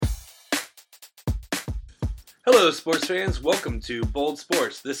Hello, sports fans. Welcome to Bold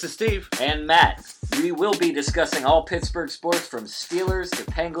Sports. This is Steve. And Matt. We will be discussing all Pittsburgh sports from Steelers to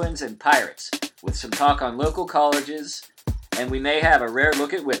Penguins and Pirates, with some talk on local colleges, and we may have a rare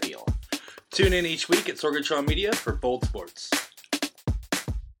look at Whitfield. Tune in each week at Sorgatron Media for Bold Sports.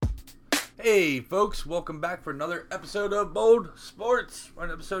 Hey, folks. Welcome back for another episode of Bold Sports. We're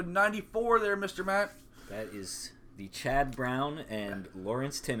on episode 94 there, Mr. Matt. That is the Chad Brown and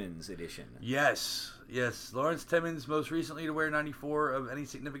Lawrence Timmons edition. Yes. Lawrence Timmons, most recently to wear 94 of any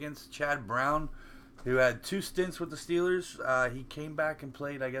significance. Chad Brown, who had 2 stints with the Steelers. He came back and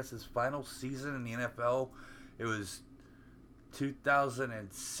played, I guess, his final season in the NFL. It was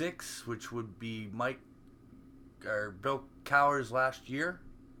 2006, which would be Bill Cowher's last year.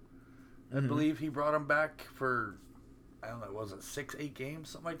 I believe he brought him back for, I don't know, was it 6-8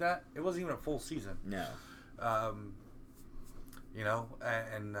 games, something like that? It wasn't even a full season. No.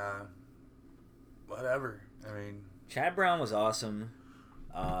 Whatever. I mean, Chad Brown was awesome.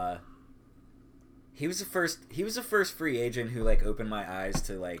 He was the first free agent who opened my eyes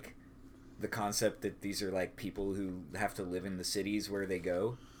to the concept that these are people who have to live in the cities where they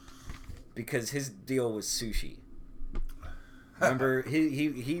go, because his deal was sushi. Remember,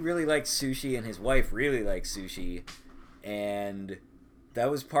 he really liked sushi, and his wife really liked sushi, and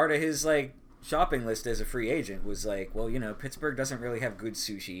that was part of his shopping list as a free agent. Was Pittsburgh doesn't really have good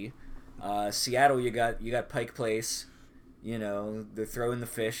sushi. Seattle, you got Pike Place. They're throwing the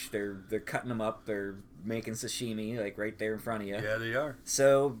fish. They're cutting them up. They're making sashimi right there in front of you. Yeah, they are.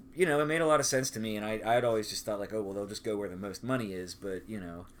 So it made a lot of sense to me, and I'd always just thought they'll just go where the most money is. But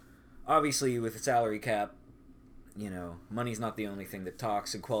obviously with the salary cap, money's not the only thing that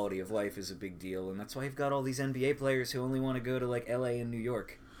talks, and quality of life is a big deal, and that's why you've got all these NBA players who only want to go to LA and New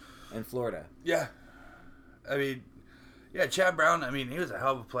York and Florida. Yeah. I mean, yeah, Chad Brown, he was a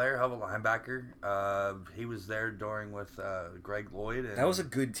hell of a player, hell of a linebacker. He was there with Greg Lloyd. And that was a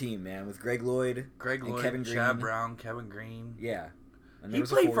good team, man, with Greg Lloyd, Kevin Green. Chad Brown, Kevin Green. Yeah. And he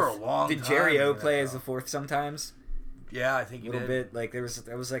played for a long time. Did Jerry O play as the fourth sometimes? Yeah, I think he did. A little bit.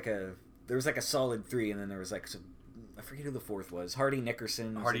 There was a solid 3, and then there was some, I forget who the fourth was. Hardy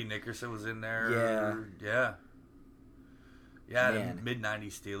Nickerson. Nickerson was in there. Yeah. Yeah, the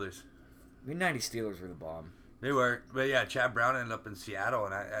mid-90s Steelers. Mid-90s Steelers were the bomb. They were. But yeah, Chad Brown ended up in Seattle,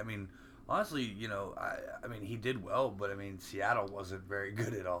 and I mean, honestly, he did well, but Seattle wasn't very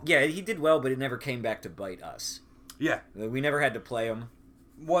good at all. Yeah, he did well, but it never came back to bite us. Yeah. We never had to play him.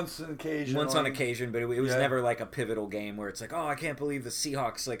 Once on occasion, but it was never a pivotal game where it's I can't believe the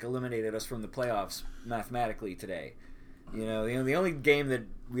Seahawks eliminated us from the playoffs mathematically today. The only game that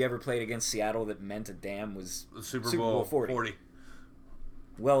we ever played against Seattle that meant a damn was Super Bowl 40.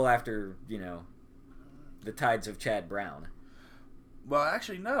 Well after, the tides of Chad Brown. Well,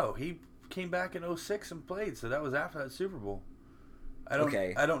 actually, no. He came back in 06 and played, so that was after that Super Bowl. I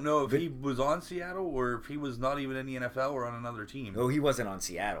don't know if he was on Seattle or if he was not even in the NFL or on another team. Oh, he wasn't on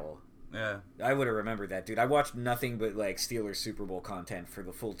Seattle. Yeah. I would have remembered that, dude. I watched nothing but Steelers Super Bowl content for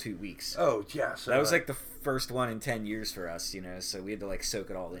the full 2 weeks. Oh, yeah. So that was the first one in 10 years for us, so we had to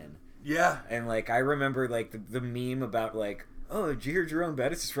soak it all in. Yeah. And I remember the meme about oh, did you hear Jerome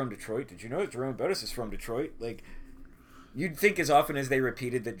Bettis is from Detroit? Did you know that Jerome Bettis is from Detroit? You'd think as often as they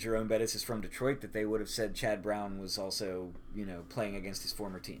repeated that Jerome Bettis is from Detroit that they would have said Chad Brown was also, playing against his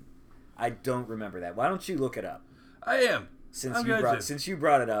former team. I don't remember that. Why don't you look it up? I am. Since you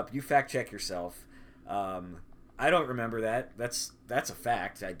brought it up, you fact check yourself. I don't remember that. That's a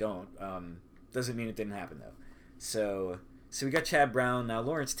fact. I don't. Doesn't mean it didn't happen though. So we got Chad Brown. Now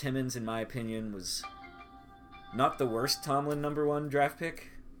Lawrence Timmons, in my opinion, was not the worst Tomlin number 1 draft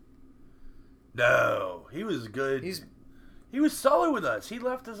pick. No, he was good. He was solid with us. He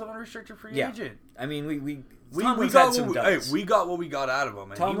left as an unrestricted free agent. We got what we got out of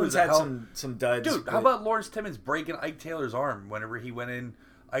him. And Tomlin's had some duds. Dude, how about Lawrence Timmons breaking Ike Taylor's arm whenever he went in?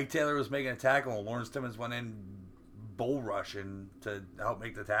 Ike Taylor was making a tackle, and Lawrence Timmons went in bull rushing to help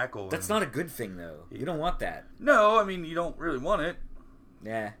make the tackle. That's not a good thing, though. You don't want that. No, you don't really want it.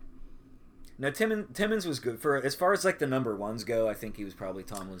 Yeah. No, Timmons was good for as far as the number 1s go. I think he was probably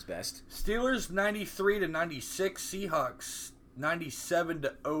Tomlin's best. Steelers 93 to 96, Seahawks 97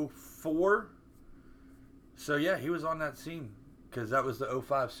 to 04. So yeah, he was on that team because that was the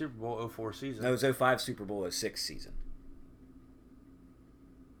 05 Super Bowl 04 season. No, it was 05 Super Bowl 06 season.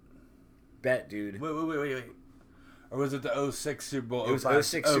 Bet, dude. Wait. Or was it the 06 Super Bowl? It was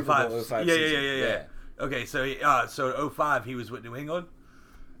 06 Super Bowl 05 season. Yeah. Okay, so 05 he was with New England.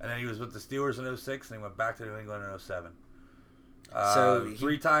 And then he was with the Steelers in 06, and he went back to New England in 07. So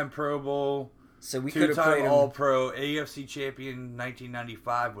 3-time Pro Bowl, So we could have Two-time played him. All-Pro, AFC champion,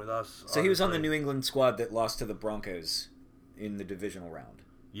 1995 with us. So he was on the New England squad that lost to the Broncos in the divisional round.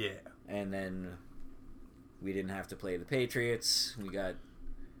 Yeah. And then we didn't have to play the Patriots. We got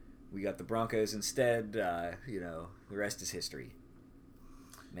the Broncos instead. The rest is history.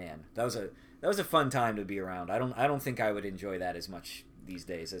 Man, that was a fun time to be around. I don't think I would enjoy that as much these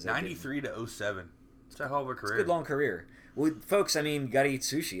days as 93 to 07. It's a hell of a career. It's a good long career. Well, folks, I mean, gotta eat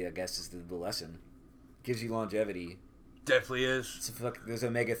sushi, I guess, is the lesson. Gives you longevity. Definitely is. Those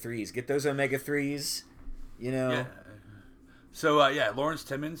omega-3s. Get those omega-3s, Yeah. So, Lawrence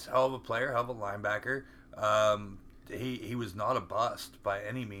Timmons, hell of a player, hell of a linebacker. He was not a bust by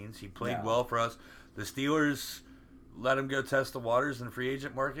any means. He played well for us. The Steelers let him go test the waters in the free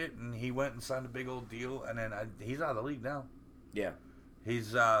agent market, and he went and signed a big old deal, and then he's out of the league now. Yeah.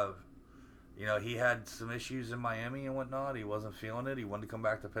 He's, he had some issues in Miami and whatnot. He wasn't feeling it. He wanted to come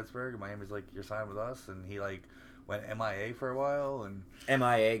back to Pittsburgh, and Miami's like, you're signed with us, and he, went MIA for a while. And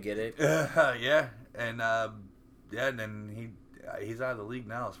MIA, get it? yeah, and, and then he's out of the league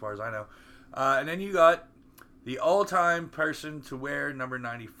now, as far as I know. And then you got the all-time person to wear number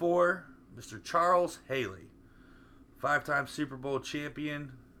 94, Mr. Charles Haley. 5-time Super Bowl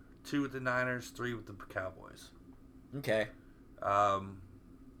champion, 2 with the Niners, 3 with the Cowboys. Okay.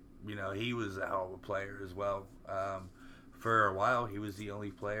 He was a hell of a player as well. For a while, he was the only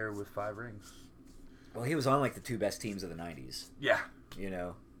player with 5 rings. Well, he was on the 2 best teams of the 90s. Yeah.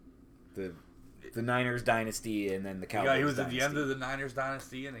 The Niners dynasty and then the Cowboys he was dynasty. at the end of the Niners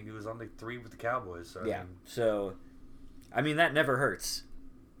dynasty, and he was on 3 with the Cowboys. So, So, that never hurts.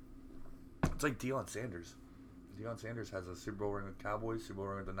 It's like Deion Sanders. Deion Sanders has a Super Bowl ring with the Cowboys, Super Bowl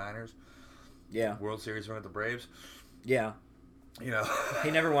ring with the Niners. Yeah. World Series ring with the Braves. Yeah.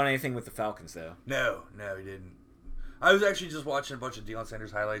 He never won anything with the Falcons, though. No, he didn't. I was actually just watching a bunch of Deion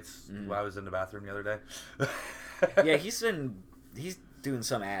Sanders highlights while I was in the bathroom the other day. Yeah, he's doing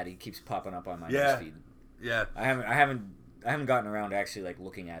some ad. He keeps popping up on my newsfeed. Yeah. I haven't gotten around to actually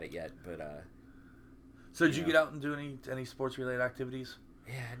looking at it yet, but So did you get out and do any sports related activities?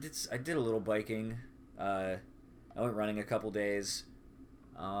 Yeah, I did a little biking. I went running a couple days.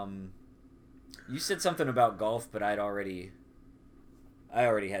 You said something about golf, but I already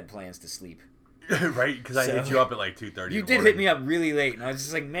had plans to sleep. Right, because I hit you up at 2:30. You did hit me up really late, and I was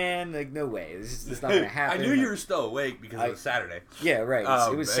just like, man, no way, this is not gonna happen. I knew you were still awake because it was Saturday. Yeah, right.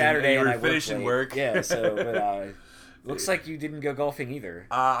 It was Saturday, and I finished work. Yeah, so but looks like you didn't go golfing either.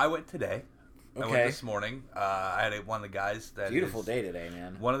 I went today. Okay. I went this morning. I had one of the guys that beautiful day today,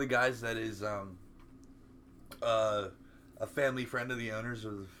 man. One of the guys that is a family friend of the owners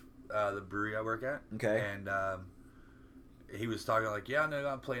of the brewery I work at. Okay. And he was talking I'm going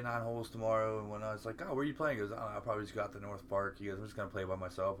to play 9 holes tomorrow. And when I was like, oh, where are you playing? He goes, I'll probably just go out to North Park. He goes, I'm just going to play by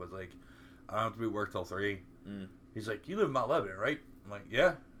myself. I was like, I don't have to be at work till 3. He's like, you live in Mount Lebanon, right? I'm like,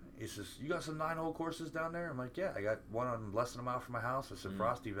 yeah. He says, you got some 9-hole courses down there? I'm like, yeah. I got one on less than a mile from my house. I said,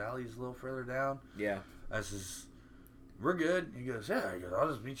 Frosty Valley's a little further down. Yeah. I says, we're good. He goes, yeah. He goes, I'll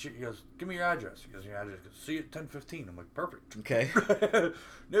just meet you. He goes, give me your address. He goes, your address. He goes, see you at 10:15. I'm like, perfect. Okay.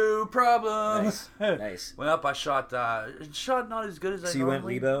 No problem. Nice. Went up. I shot not as good as I So you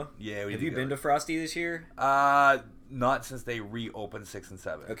normally. went Lebo? Yeah. Have you been to Frosty this year? Not since they reopened 6 and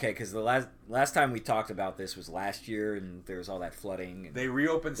 7. Okay, because the last time we talked about this was last year, and there was all that flooding. And they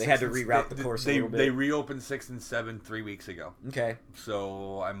reopened. They had to reroute the course a little bit. They reopened 6 and 7 3 weeks ago. Okay.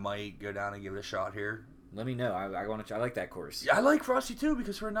 So I might go down and give it a shot here. Let me know. I want to. I like that course. Yeah, I like Frosty too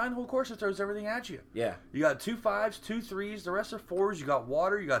because for a 9-hole course, it throws everything at you. Yeah. You got 2 5s, 2 3s. The rest are 4s. You got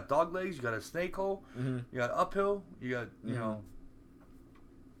water. You got dog legs. You got a snake hole. Mm-hmm. You got uphill. You got you know.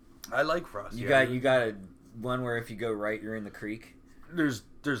 I like Frosty. You got a one where if you go right, you're in the creek. There's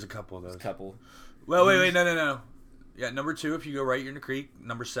a couple of those. Well, wait, no. Yeah, number 2 if you go right, you're in the creek.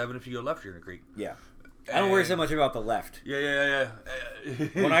 Number 7 if you go left, you're in the creek. Yeah. I don't worry so much about the left. Yeah.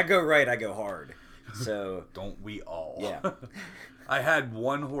 When I go right, I go hard. So don't we all? Yeah. I had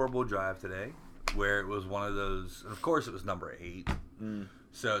one horrible drive today where it was one of those. And of course, it was number 8.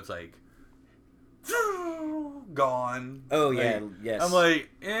 So it's like gone. Oh yeah, yes. I'm like,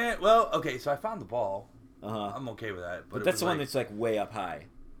 well, okay. So I found the ball. Uh-huh. I'm okay with that. But that's the one that's way up high,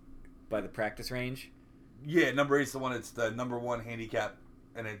 by the practice range. Yeah, number 8's the one. It's the number 1 handicap,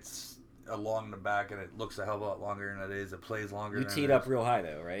 and it's along the back, and it looks a hell of a lot longer than it is. It plays longer. You teed up real high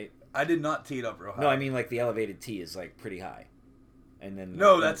though, right? I did not tee it up real high. No, I mean the elevated tee is pretty high, and then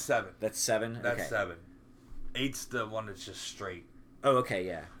no, that's 7. That's 7. That's okay. 7. 8's the one that's just straight. Oh, okay,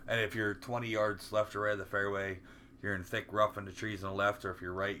 yeah. And if you're 20 yards left or right of the fairway, you're in thick rough in the trees on the left, or if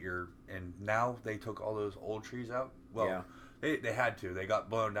you're right, you're in. Now they took all those old trees out. Well, They had to. They got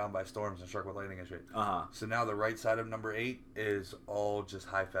blown down by storms and struck with lightning and shit. So now the right side of number 8 is all just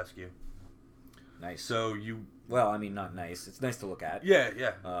high fescue. Nice. So you. Well, I mean, not nice. It's nice to look at.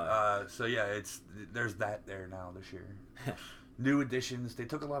 Yeah. So yeah, there's that there now this year. New additions. They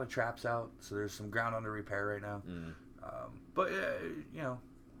took a lot of traps out, so there's some ground under repair right now. But yeah,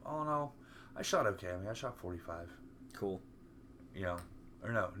 all in all, I shot okay. I mean, I shot 45. Cool. No,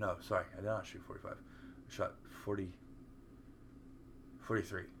 sorry, I did not shoot 45. I shot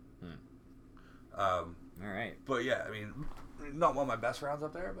 43. All right. But yeah, I mean, not one of my best rounds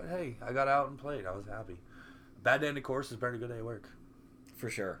up there, but hey, I got out and played. I was happy. Bad day in the course is better than a good day at work. For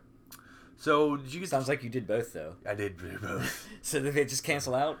sure. So did you get? Sounds like you did both, though. I did do both. So did they just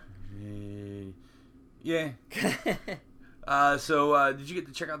cancel out? Yeah. Did you get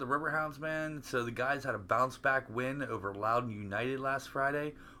to check out the Riverhounds, man? So the guys had a bounce-back win over Loudoun United last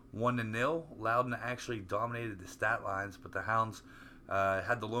Friday, 1-0. Loudoun actually dominated the stat lines, but the Hounds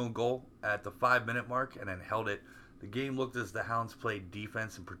had the lone goal at the 5-minute mark and then held it. The game looked as the Hounds played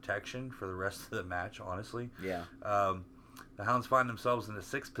defense and protection for the rest of the match, honestly. Yeah. The Hounds find themselves in the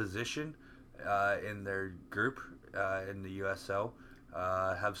 6th position in their group in the USL.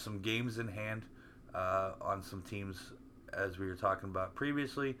 Have some games in hand on some teams, as we were talking about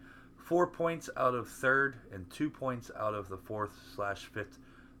previously. 4 points out of 3rd and 2 points out of the 4th/5th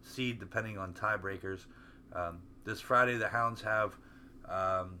seed, depending on tiebreakers. This Friday, the Hounds have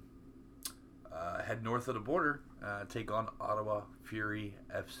head north of the border, take on Ottawa Fury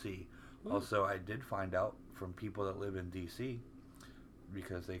FC. Ooh. Also, I did find out from people that live in D.C.,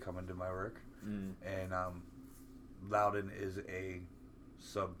 because they come into my work, and Loudoun is a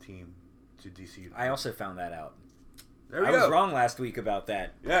sub-team to D.C. I also found that out. There we go. I was wrong last week about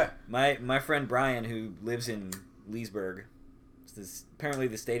that. Yeah. My friend Brian, who lives in Leesburg, apparently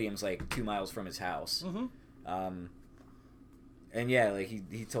the stadium's like 2 miles from his house. And yeah, like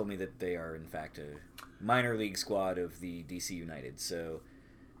he told me that they are in fact a minor league squad of the DC United. So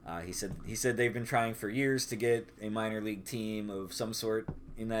he said they've been trying for years to get a minor league team of some sort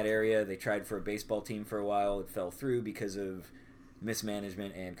in that area. They tried for a baseball team for a while. It fell through because of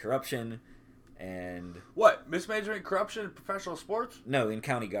mismanagement and corruption. And what? Mismanagement and corruption in professional sports? No, in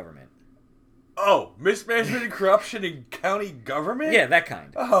county government. Oh, mismanagement and corruption in county government? Yeah, that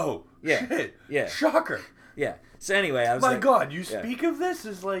kind. Oh, yeah. Shit. Yeah. Shocker. Yeah. So anyway, I was My God, you speak of this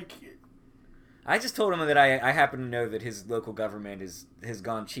as like... I just told him that I happen to know that his local government has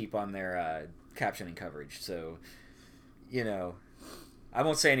gone cheap on their captioning coverage. So, I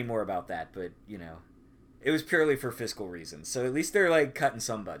won't say any more about that, but, it was purely for fiscal reasons. So at least they're, like, cutting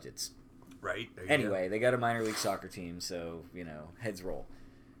some budgets. Right. Anyway, they got a minor league soccer team, so, heads roll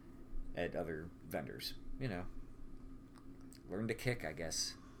at other vendors. Learn to kick, I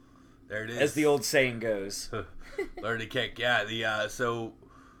guess. There it is. As the old saying goes. Learn to kick, yeah. Did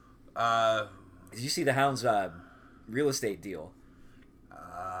you see the Hounds' real estate deal?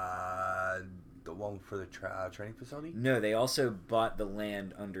 The one for the training facility? No, they also bought the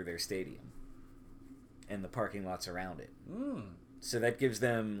land under their stadium and the parking lots around it. So that gives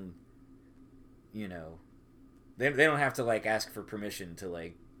them, they don't have to like ask for permission to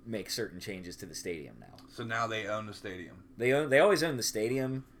like make certain changes to the stadium now. So now they own the stadium. They always own the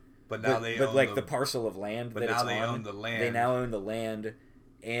stadium, but now they own the parcel of land. But now they own the land. They now own the land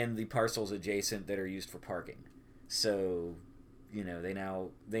and the parcels adjacent that are used for parking. So, they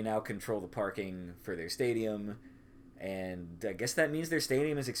now control the parking for their stadium, and I guess that means their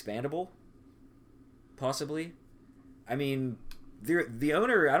stadium is expandable. Possibly. I mean, the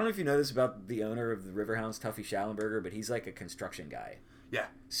owner, I don't know if you know this about the owner of the Riverhounds, Tuffy Schallenberger, but he's like a construction guy. Yeah.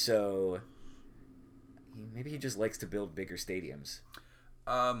 So maybe he just likes to build bigger stadiums.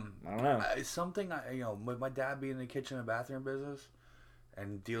 I don't know. It's something with my dad being in the kitchen and bathroom business,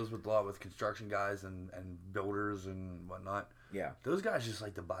 and deals with a lot with construction guys and builders and whatnot. Yeah. Those guys just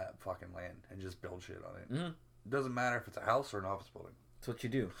like to buy up fucking land and just build shit on it. Mm-hmm. It doesn't matter if it's a house or an office building. That's what you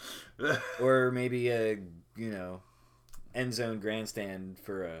do. Or maybe a, end zone grandstand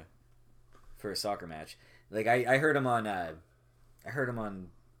for a soccer match. Like I heard him on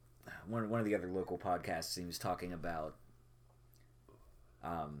one of the other local podcasts. He was talking about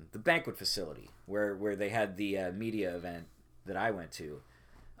the banquet facility where they had the media event that I went to.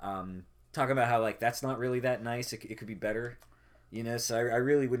 Talking about how like that's not really that nice. It could be better. So I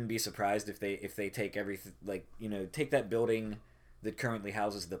really wouldn't be surprised if they take everything, like, take that building that currently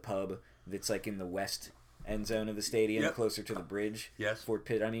houses the pub that's like in the west end zone of the stadium, yep, closer to the bridge. Yes. Fort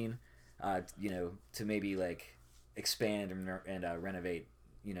Pitt, I mean, to maybe like expand and renovate,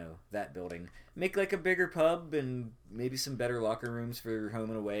 that building. Make like a bigger pub and maybe some better locker rooms for home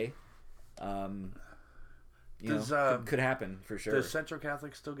and away. Could happen for sure. Does Central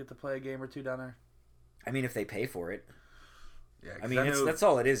Catholic still get to play a game or two down there? I mean, if they pay for it. Yeah, I mean, that's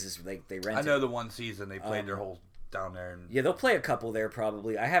all it is like they rent. I know the one season they played their whole down there. And... Yeah, they'll play a couple there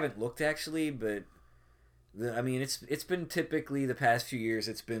probably. I haven't looked actually, but I mean, it's been typically the past few years.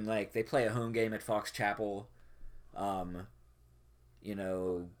 It's been like they play a home game at Fox Chapel, one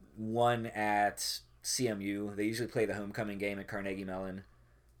at CMU. They usually play the homecoming game at Carnegie Mellon.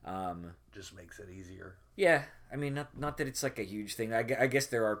 Just makes it easier. Yeah, I mean, not that it's like a huge thing. I guess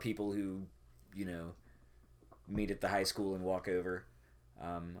there are people who, meet at the high school and walk over.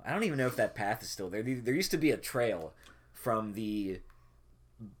 I don't even know if that path is still there. There used to be a trail from the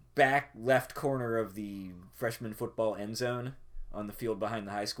back left corner of the freshman football end zone on the field behind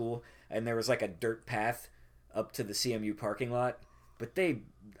the high school, and there was like a dirt path up to the CMU parking lot. But they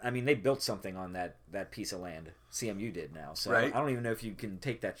built something on that piece of land. CMU did now, so right. I don't even know if you can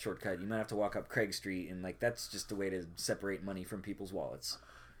take that shortcut. You might have to walk up Craig Street, and like that's just a way to separate money from people's wallets.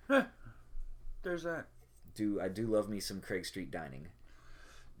 There's that. I do love me some Craig Street dining.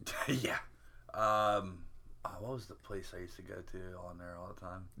 Yeah. What was the place I used to go to on there all the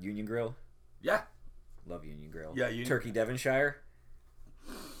time? Union Grill. Yeah. Love Union Grill. Yeah, Turkey Devonshire.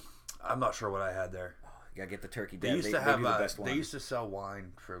 I'm not sure what I had there. You gotta get the turkey. They used to have the best one. They used to sell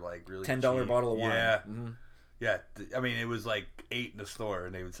wine for like really $10 cheap. bottle of wine. Yeah, mm-hmm. Yeah. I mean, it was like $8 in the store,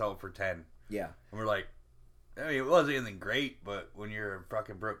 and they would sell it for $10. Yeah, and we're like, I mean, it wasn't anything great, but when you're a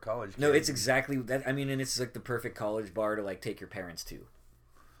fucking broke college kid, no, it's exactly that. I mean, and it's like the perfect college bar to like take your parents to.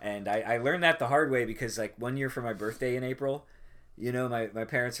 And I learned that the hard way because like 1 year for my birthday in April, my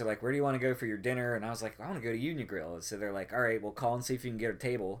parents are like, where do you want to go for your dinner? And I was like, I want to go to Union Grill. And so they're like, all right, well, call and see if you can get a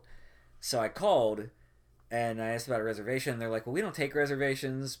table. So I called. And I asked about a reservation. They're like, well, we don't take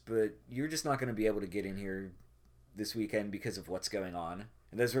reservations, but you're just not going to be able to get in here this weekend because of what's going on.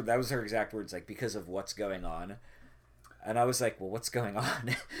 And that was her exact words, like, because of what's going on. And I was like, well, what's going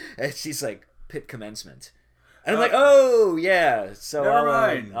on? And she's like, pit commencement. And I'm like, oh, yeah. So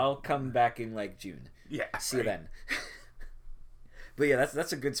I'll come back in, like, June. Yeah. See you then. But, yeah,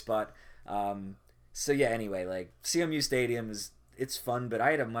 that's a good spot. So, yeah, anyway, like, CMU Stadium it's fun, but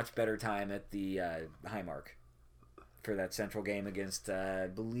I had a much better time at the Highmark for that Central game against, I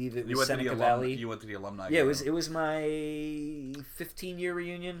believe it was Seneca Valley. You went to the alumni game. Yeah, it was my 15-year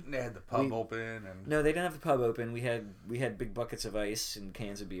reunion. They had the pub open. And... No, they didn't have the pub open. We had big buckets of ice and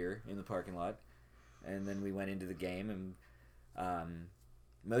cans of beer in the parking lot, and then we went into the game, and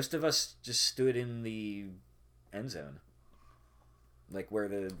most of us just stood in the end zone, like where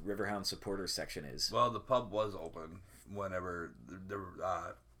the Riverhound supporters section is. Well, the pub was open whenever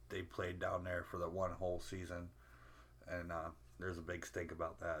they played down there for the one whole season, and there's a big stink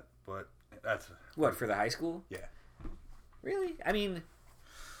about that. But that's what for the high school. Yeah. Really? I mean,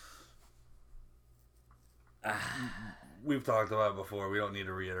 we've talked about it before. We don't need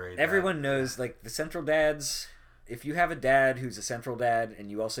to reiterate. Everyone knows, like the Central dads. If you have a dad who's a Central dad,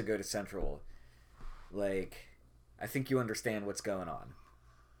 and you also go to Central, like, I think you understand what's going on.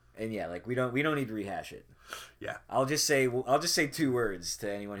 And yeah, like we don't need to rehash it. Yeah. I'll just say 2 words to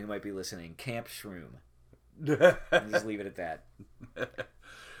anyone who might be listening. Camp Shroom. And just leave it at that.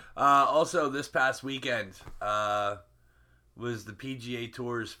 Also, this past weekend was the PGA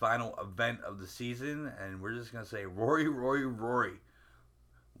Tour's final event of the season, and we're just gonna say Rory.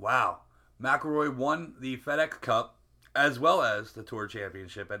 Wow. McIlroy won the FedEx Cup as well as the Tour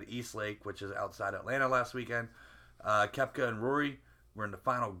Championship at East Lake, which is outside Atlanta last weekend. Koepka and Rory were in the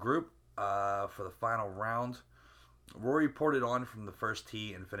final group for the final round. Rory ported on from the first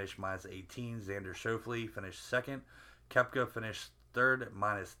tee and finished minus 18. Xander Schauffele finished second. Koepka finished third at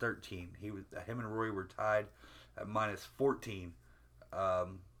minus 13. Him and Rory were tied at minus 14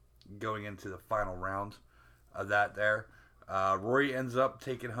 going into the final round of that there. Rory ends up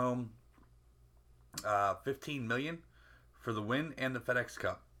taking home $15 million for the win and the FedEx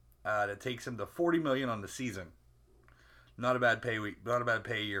Cup. That takes him to $40 million on the season. Not a bad pay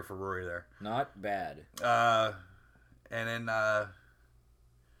year for Rory there. Not bad. And then let's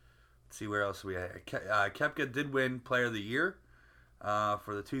see where else we had. Koepka did win Player of the Year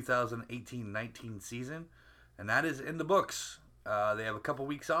for the 2018-19 season, and that is in the books. They have a couple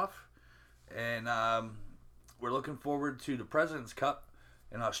weeks off, and we're looking forward to the President's Cup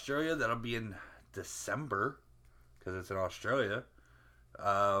in Australia. That'll be in December because it's in Australia.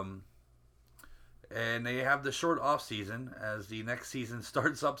 And they have the short off season as the next season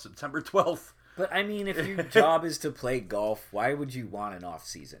starts up September 12th. But I mean, if your job is to play golf, why would you want an off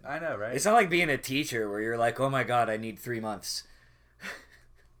season? I know, right? It's not like being a teacher where you're like, oh my god, I need 3 months.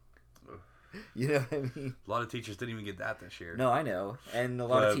 You know what I mean? A lot of teachers didn't even get that this year. No, I know. And a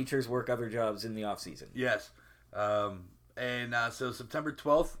lot of teachers work other jobs in the off season. Yes. So September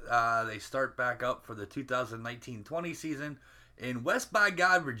 12th, they start back up for the 2019-20 season in West by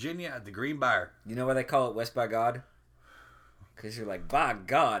God, Virginia at the Greenbrier. You know why they call it West by God? Because you're like, by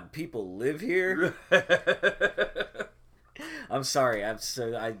God, people live here? I'm sorry. I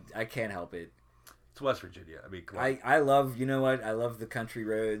can't help it. It's West Virginia. I mean, come on. I love, you know what? I love the country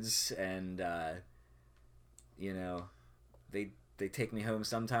roads, and, you know, they take me home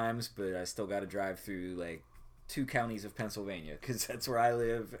sometimes, but I still got to drive through, like, 2 counties of Pennsylvania, because that's where I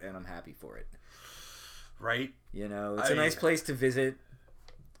live, and I'm happy for it. Right? You know, it's a nice place to visit.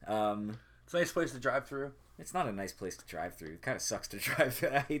 It's a nice place to drive through. It's not a nice place to drive through. It kind of sucks to drive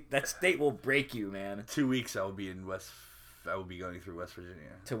through. That state will break you, man. 2 weeks I will be going through West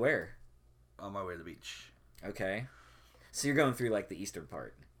Virginia. To where? On my way to the beach. Okay. So you're going through, like, the eastern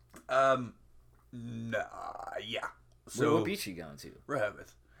part. Nah, yeah. So what beach are you going to?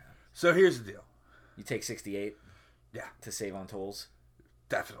 Rehoboth. So here's the deal. You take 68? Yeah. To save on tolls?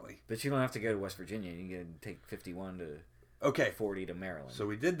 Definitely. But you don't have to go to West Virginia. You can take 51 to 40 to Maryland. So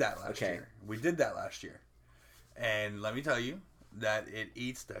we did that last year. And let me tell you that it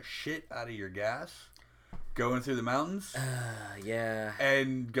eats the shit out of your gas going through the mountains. Yeah.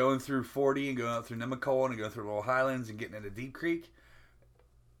 And going through 40 and going up through Nemacolin and going through Little Highlands and getting into Deep Creek.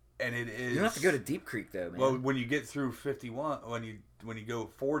 And it is... You don't have to go to Deep Creek, though, man. Well, when you get through 51, when you go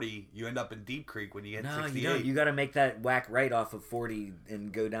 40, you end up in Deep Creek when you hit 68. No, you don't. You got to make that whack right off of 40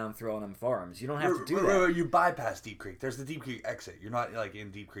 and go down through all them farms. You don't have to do that. You bypass Deep Creek. There's the Deep Creek exit. You're not, like,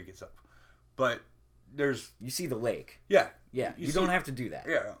 in Deep Creek itself. But there's... You see the lake. Yeah. Yeah, you don't have to do that.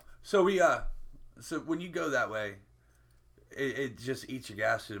 Yeah. So so when you go that way, it just eats your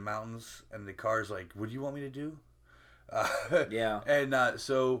gas through the mountains, and the car's like, what do you want me to do? Yeah. And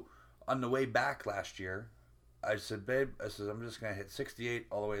so on the way back last year, I said, babe, I'm just going to hit 68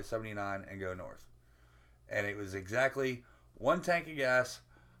 all the way to 79 and go north. And it was exactly 1 tank of gas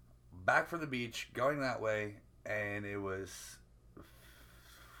back from the beach going that way, and it was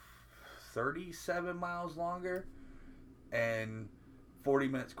 37 miles longer and 40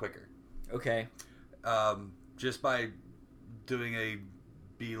 minutes quicker. Okay. Just by doing a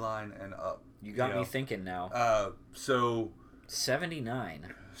beeline and up. You got me thinking now. So 79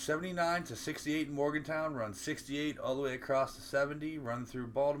 to 68 in Morgantown, run 68 all the way across to 70, run through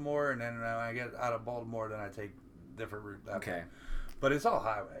Baltimore, and then when I get out of Baltimore, then I take different route. Okay. But it's all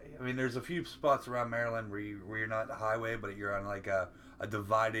highway. I mean, there's a few spots around Maryland where you're not highway, but you're on like a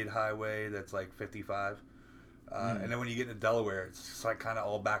divided highway that's like 55. And then when you get into Delaware, it's just like kind of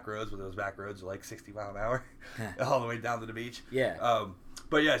all back roads, but those back roads are like 60 mile an hour all the way down to the beach. Yeah.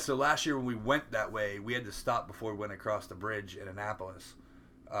 But yeah, so last year when we went that way, we had to stop before we went across the bridge in Annapolis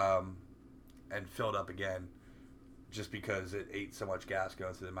and filled up again just because it ate so much gas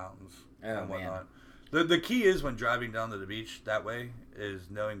going through the mountains and whatnot. The key is when driving down to the beach that way is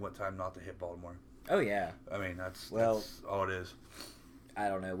knowing what time not to hit Baltimore. Oh, yeah. I mean, that's all it is. I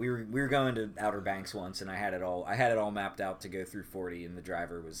don't know. We were going to Outer Banks once, and I had it all mapped out to go through 40, and the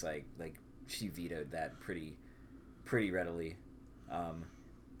driver was like she vetoed that pretty readily.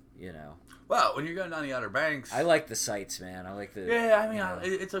 You know. Well, when you're going down the Outer Banks, I like the sights, man. I like the. Yeah, I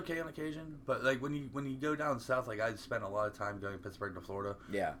mean, it's okay on occasion, but like when you go down south, like I spent a lot of time going Pittsburgh to Florida.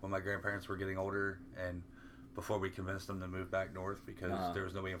 Yeah. When my grandparents were getting older, and before we convinced them to move back north because there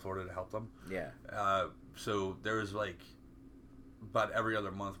was nobody in Florida to help them. Yeah. So there was like. About every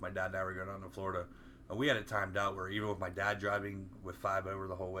other month, my dad and I were going down to Florida. And we had it timed out where even with my dad driving with 5 over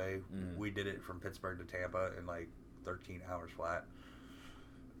the whole way, we did it from Pittsburgh to Tampa in like 13 hours flat.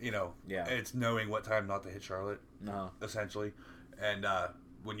 You know, it's knowing what time not to hit Charlotte, essentially. And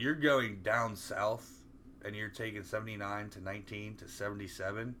when you're going down south and you're taking 79 to 19 to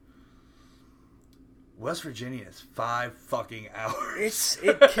 77, West Virginia is 5 fucking hours.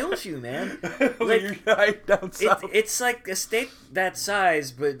 It kills you, man. Like you're right down south. It's like a state that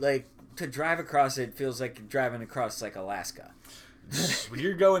size, but like to drive across it feels like you're driving across like Alaska. When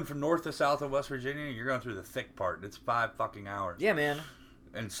you're going from north to south of West Virginia, you're going through the thick part. And it's 5 fucking hours. Yeah, man.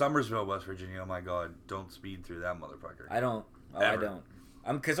 And Summersville, West Virginia. Oh my God! Don't speed through that motherfucker. I don't. Oh, I don't.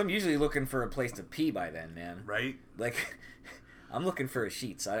 Because I'm usually looking for a place to pee by then, man. Right. Like, I'm looking for a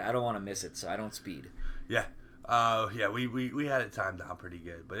Sheetz. I don't want to miss it, so I don't speed. Yeah. We had it timed down pretty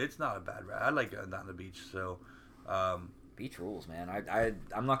good, but it's not a bad ride. I like going down the beach, so. Beach rules, man.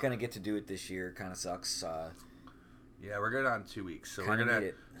 I'm not gonna get to do it this year. Kind of sucks. Yeah, we're going on 2 weeks, so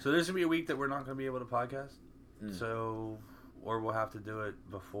Kinda So there's gonna be a week that we're not gonna be able to podcast. So, or we'll have to do it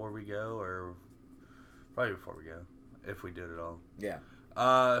before we go, or probably before we go, if we do it at all. Yeah.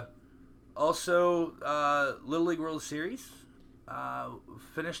 Also, Little League World Series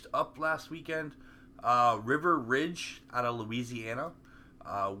finished up last weekend. River Ridge out of Louisiana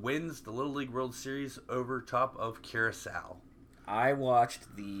wins the Little League World Series over top of Curacao. I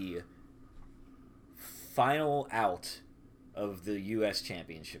watched the final out of the U.S.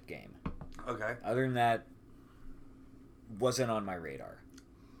 Championship game. Okay. Other than that, wasn't on my radar.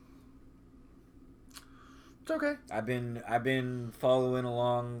 It's okay. I've been following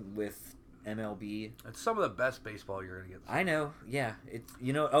along with MLB. It's some of the best baseball you're gonna get. I know, yeah.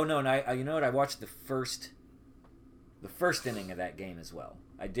 Oh no, and you know what? I watched the first inning of that game as well.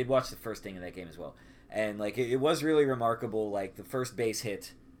 I did watch the first inning of that game as well, and like it was really remarkable. Like the first base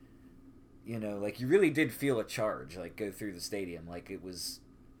hit, like you really did feel a charge like go through the stadium. Like it was,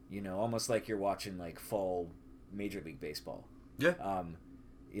 almost like you're watching like fall Major League Baseball. Yeah. I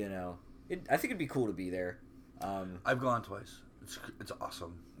think it'd be cool to be there. I've gone twice. It's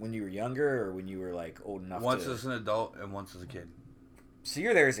awesome. When you were younger, or when you were like old enough? Once as an adult and once as a kid. So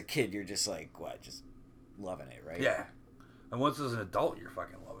you're there as a kid. You're just like what? Just loving it, right? Yeah. And once as an adult, you're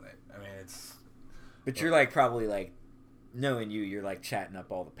fucking loving it. I mean, it's. But you're like probably like, knowing you're like chatting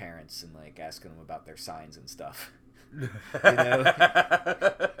up all the parents and like asking them about their signs and stuff.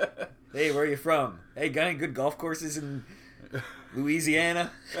 Hey, where are you from? Hey, got any good golf courses in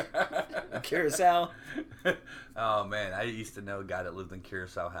Louisiana? Curacao? Oh man, I used to know a guy that lived in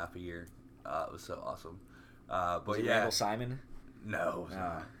Curacao half a year. It was so awesome. But was it yeah, Randall Simon? No, it was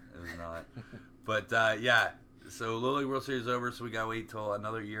not. It was not. But yeah, so Little League World Series is over, so we gotta wait till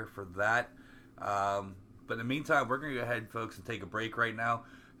another year for that. But in the meantime, we're gonna go ahead, folks, and take a break right now.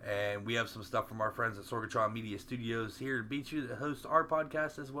 And we have some stuff from our friends at Sorgatron Media Studios here in Beachview that host our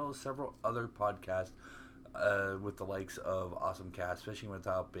podcast as well as several other podcasts with the likes of Awesome Cast, Fishing with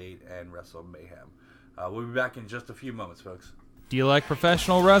Top Bait, and Wrestle Mayhem. We'll be back in just a few moments, folks. Do you like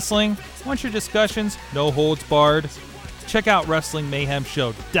professional wrestling? Want your discussions no holds barred? Check out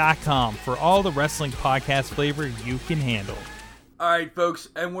WrestlingMayhemShow.com for all the wrestling podcast flavor you can handle. All right, folks,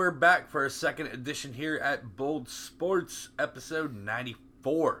 and we're back for a second edition here at Bold Sports, episode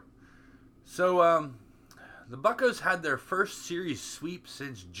 94. So, the Buccos had their first series sweep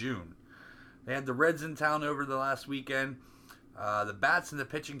since June. They had the Reds in town over the last weekend. The bats and the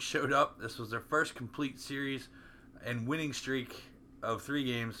pitching showed up. This was their first complete series and winning streak of 3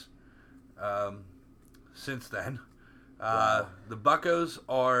 games since then. Wow. The Buccos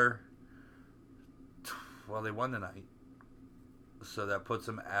are, well, they won tonight. So that puts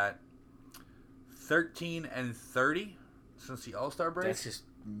them at 13-30 since the All-Star break. That's just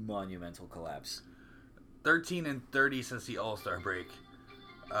monumental collapse. 13-30 since the All-Star break.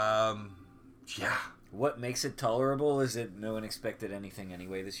 Yeah. What makes it tolerable is that no one expected anything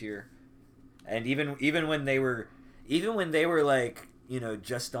anyway this year, and even when they were like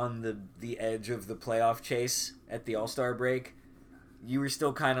just on the edge of the playoff chase at the All-Star break, you were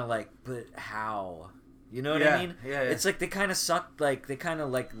still kind of like, but how? You know what I mean? Yeah. It's like they kind of sucked, like they kind of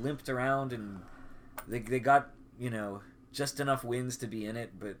like limped around, and they got just enough wins to be in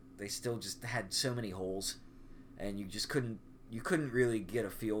it, but they still just had so many holes, and you just couldn't really get a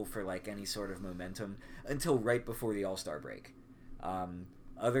feel for like any sort of momentum until right before the All-Star break.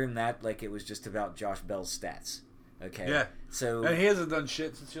 Other than that, like it was just about Josh Bell's stats. Okay. Yeah. So and he hasn't done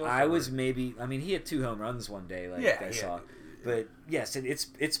shit since the All-Star break. He had 2 home runs one day, like yeah, I saw. But yes,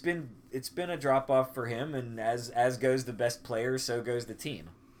 it's been a drop off for him, and as goes the best player, so goes the team.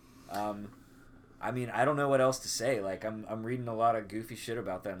 I don't know what else to say. Like I'm reading a lot of goofy shit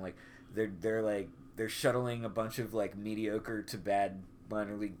about them. Like they're shuttling a bunch of like mediocre to bad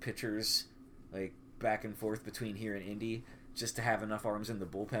minor league pitchers like back and forth between here and Indy just to have enough arms in the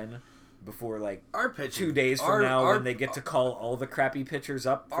bullpen before like our pitching, 2 days from now when they get to call all the crappy pitchers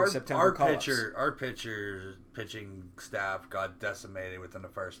up for September call-ups. Our pitching staff got decimated within the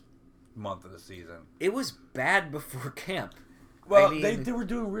first month of the season. It was bad before camp. Well, they were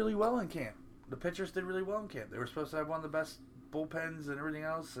doing really well in camp. The pitchers did really well in camp. They were supposed to have one of the best bullpens and everything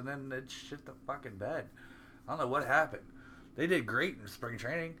else, and then it shit the fucking bed. I don't know what happened. They did great in spring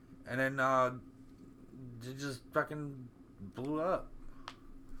training, and then it just fucking blew up.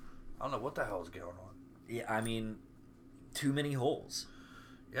 I don't know what the hell is going on. Yeah, too many holes.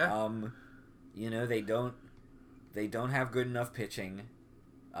 Yeah. They don't have good enough pitching.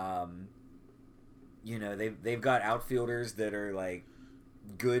 They've got outfielders that are like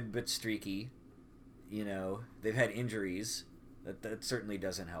good but streaky. They've had injuries. That certainly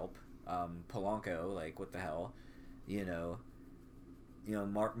doesn't help. Polanco, like what the hell,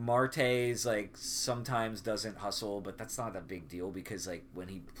 Marte's like sometimes doesn't hustle, but that's not a big deal because like when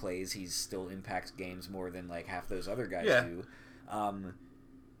he plays, he still impacts games more than like half those other guys do.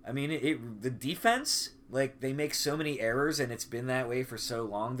 The defense Like, they make so many errors, and it's been that way for so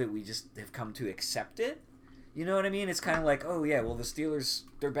long that we just have come to accept it. You know what I mean? It's kind of like, oh, yeah, well, the Steelers,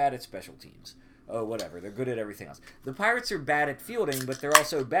 they're bad at special teams. Oh, whatever. They're good at everything else. The Pirates are bad at fielding, but they're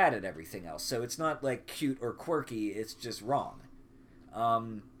also bad at everything else. So it's not, like, cute or quirky. It's just wrong. I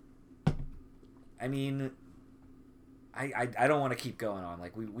mean, I don't want to keep going on.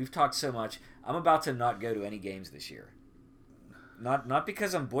 Like, we've talked so much. I'm about to not go to any games this year. Not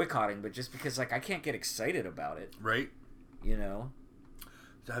because I'm boycotting, but just because, like, I can't get excited about it. Right. You know?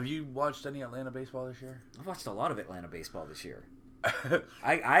 So have you watched any Atlanta baseball this year? I've watched a lot of Atlanta baseball this year.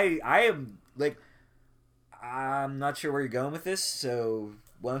 I am, like, I'm not sure where you're going with this, so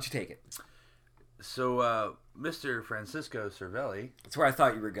why don't you take it? So, Mr. Francisco Cervelli. That's where I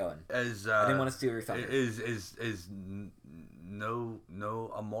thought you were going. I didn't want to steal your thunder. Is no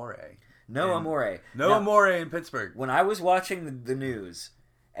amore. No amore. No now, amore in Pittsburgh. When I was watching the news,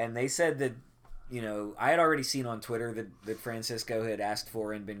 and they said that, you know, I had already seen on Twitter that Francisco had asked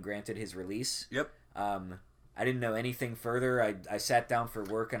for and been granted his release. Yep. I didn't know anything further. I sat down for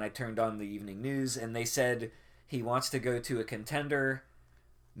work and I turned on the evening news, and they said he wants to go to a contender,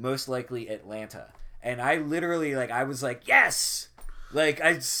 most likely Atlanta. And I literally, like, I was like, yes! Like,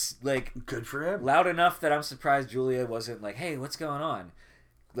 good for him. Loud enough that I'm surprised Julia wasn't like, hey, what's going on?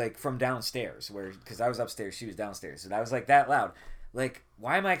 Like, from downstairs, because I was upstairs, she was downstairs. And I was like, that loud. Like,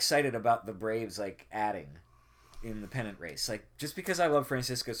 why am I excited about the Braves, like, adding in the pennant race? Like, just because I love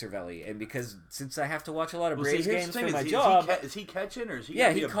Francisco Cervelli, and because since I have to watch a lot of Braves games for my job. Is he catching, or is he?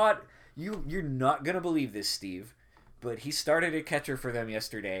 Yeah, he caught. You're not gonna believe this, Steve, but he started at catcher for them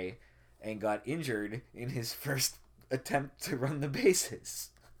yesterday, and got injured in his first attempt to run the bases.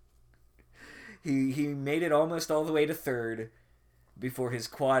 He made it almost all the way to third before his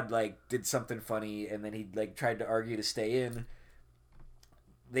quad, like, did something funny, and then he, like, tried to argue to stay in.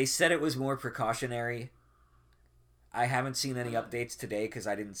 They said it was more precautionary. I haven't seen any updates today because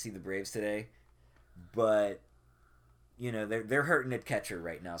I didn't see the Braves today. But, you know, they're hurting at catcher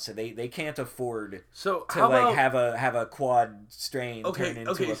right now, so they can't afford to have a quad strain turn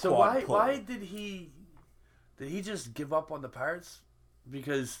into a quad pull. Why did he just give up on the Pirates?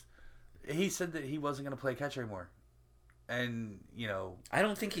 Because he said that he wasn't going to play catcher anymore. And, you know, I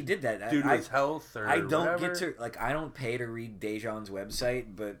don't think he did that due to his health or I don't whatever. get to, like, I don't pay to read Dejan's website,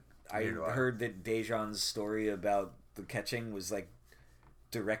 but I heard that Dejan's story about the catching was, like,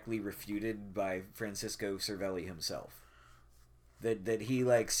 directly refuted by Francisco Cervelli himself. That he,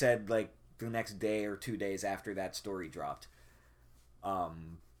 like, said, like, the next day or 2 days after that story dropped. I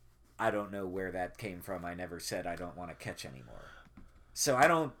don't know where that came from. I never said I don't want to catch anymore. So I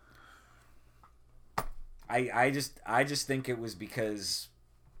don't. I just think it was because,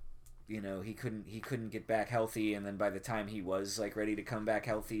 you know, he couldn't get back healthy, and then by the time he was, like, ready to come back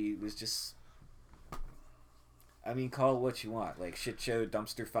healthy, it was just, I mean, call it what you want, like, shit show,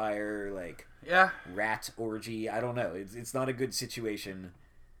 dumpster fire, like, yeah, rat orgy. I don't know. It's not a good situation,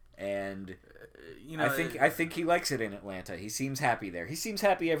 and you know, I think he likes it in Atlanta. He seems happy there. He seems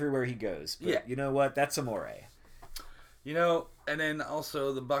happy everywhere he goes. But yeah. You know what? That's amore. You know, and then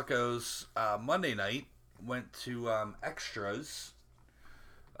also the Buccos Monday night went to extras,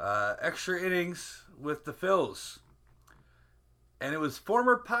 extra innings with the Phils, and it was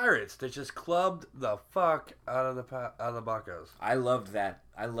former Pirates that just clubbed the fuck out of the Buccos. I loved that.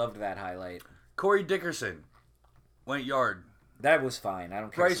 I loved that highlight. Corey Dickerson went yard. That was fine. I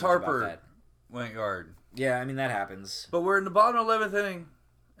don't care. Bryce so much Harper about that. went yard. Yeah, I mean, that happens. But we're in the bottom 11th inning,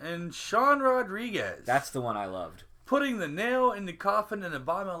 and Sean Rodriguez. That's the one I loved. Putting the nail in the coffin in the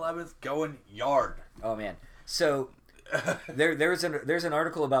bottom 11th, going yard. Oh man! So there's an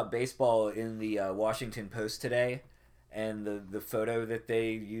article about baseball in the Washington Post today, and the photo that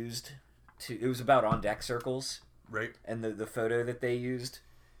they used it was about on deck circles, right? And the photo that they used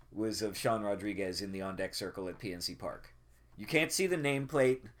was of Sean Rodriguez in the on deck circle at PNC Park. You can't see the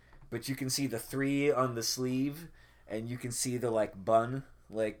nameplate, but you can see the 3 on the sleeve, and you can see the, like, bun,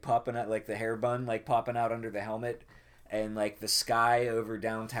 like, popping out, like the hair bun, like, popping out under the helmet. And, like, the sky over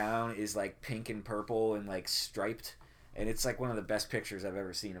downtown is, like, pink and purple and, like, striped. And it's, like, one of the best pictures I've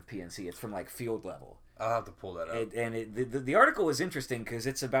ever seen of PNC. It's from, like, field level. I'll have to pull that up. The article is interesting because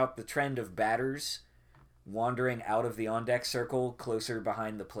it's about the trend of batters wandering out of the on-deck circle closer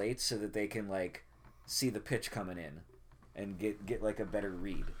behind the plates so that they can, like, see the pitch coming in and get like, a better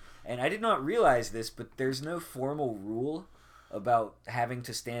read. And I did not realize this, but there's no formal rule about having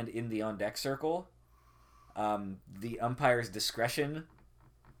to stand in the on-deck circle. The umpire's discretion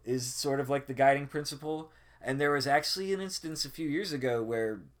is sort of like the guiding principle. And there was actually an instance a few years ago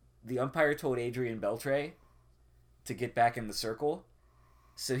where the umpire told Adrian Beltre to get back in the circle,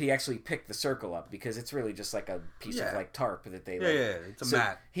 So he actually picked the circle up because it's really just like a piece of like tarp that they it's a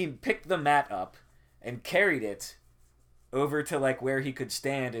mat. He picked the mat up and carried it over to like where he could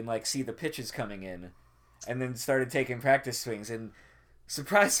stand and like see the pitches coming in, and then started taking practice swings. And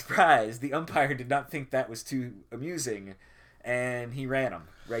surprise, surprise, the umpire did not think that was too amusing, and he ran him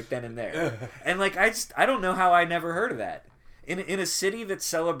right then and there. And like I don't know how I never heard of that in a city that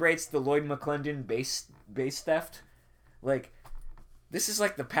celebrates the Lloyd McClendon base theft. Like, this is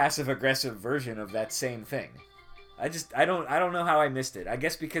like the passive aggressive version of that same thing. I don't know how I missed it. I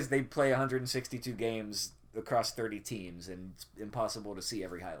guess because they play 162 games across 30 teams and it's impossible to see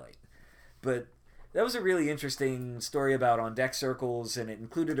every highlight. But that was a really interesting story about on deck circles, and it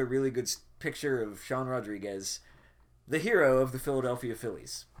included a really good picture of Sean Rodriguez, the hero of the Philadelphia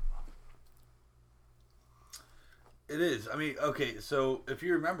Phillies. It is. I mean, okay, so if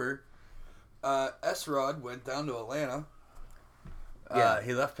you remember, S-Rod went down to Atlanta. Yeah.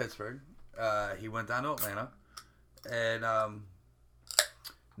 He left Pittsburgh. He went down to Atlanta. And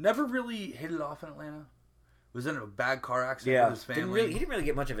never really hit it off in Atlanta. Was in a bad car accident with his family. He didn't really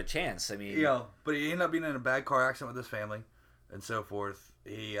get much of a chance. I mean, but he ended up being in a bad car accident with his family and so forth.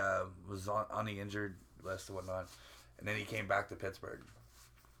 He was on the injured list and whatnot. And then he came back to Pittsburgh.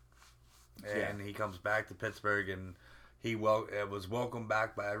 And he comes back to Pittsburgh, and he was welcomed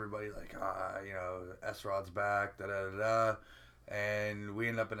back by everybody, like, S-Rod's back, da-da-da-da. And we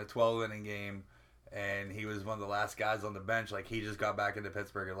ended up in a 12-inning game, and he was one of the last guys on the bench. Like, he just got back into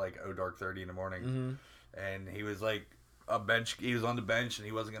Pittsburgh at, like, dark 30 in the morning. Mm-hmm. And he was, like, he was on the bench, and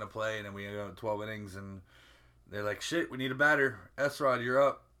he wasn't going to play, and then we ended up 12 innings, and they're like, shit, we need a batter. S-Rod, you're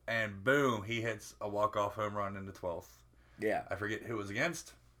up. And boom, he hits a walk-off home run in the 12th. Yeah. I forget who it was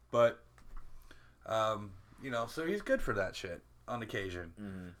against, but... so he's good for that shit on occasion.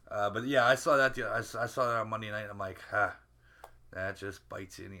 Mm-hmm. But yeah, I saw that. I saw that on Monday night. And I'm like, that just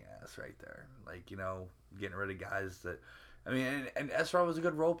bites you in the ass right there. Like, getting rid of guys that, I mean, and S-Rod was a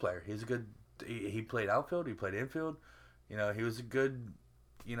good role player. He's a good. He played outfield. He played infield. He was a good,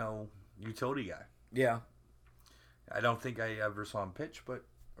 utility guy. Yeah. I don't think I ever saw him pitch,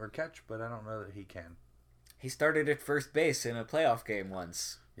 or catch, but I don't know that he can. He started at first base in a playoff game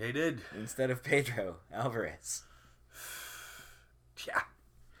once. Yeah, he did. Instead of Pedro Alvarez. Yeah.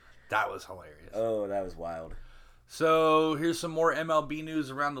 That was hilarious. Oh, that was wild. So, here's some more MLB news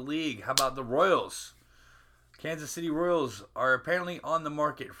around the league. How about the Royals? Kansas City Royals are apparently on the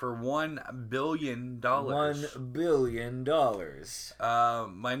market for $1 billion. $1 billion. A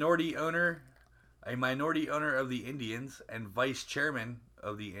minority owner of the Indians and vice chairman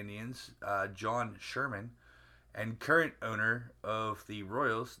of the Indians, John Sherman, and current owner of the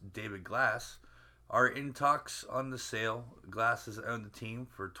Royals, David Glass, are in talks on the sale. Glass has owned the team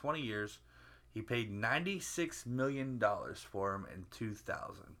for 20 years. He paid $96 million for him in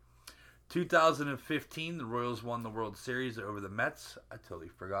 2000. 2015, the Royals won the World Series over the Mets. I totally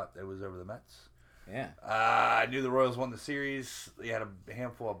forgot it was over the Mets. Yeah. I knew the Royals won the series. They had a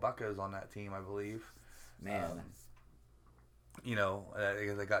handful of buckos on that team, I believe. Man.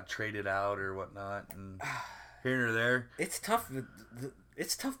 They got traded out or whatnot, and here or there. It's tough.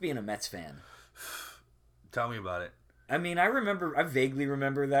 It's tough being a Mets fan. Tell me about it. I mean, I vaguely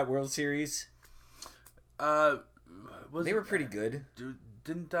remember that World Series. They were pretty good.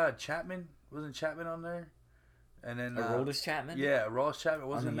 Didn't Chapman? Wasn't Chapman on there? And then Aroldis Chapman. Yeah, Aroldis Chapman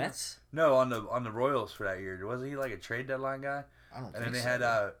wasn't on the he? Mets. No, on the Royals for that year. Wasn't he like a trade deadline guy? I don't. And then they so.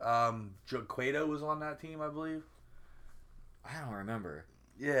 had Cueto was on that team, I believe. I don't remember.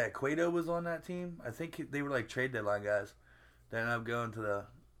 Yeah, Cueto was on that team. I think they were like trade deadline guys. They ended up going to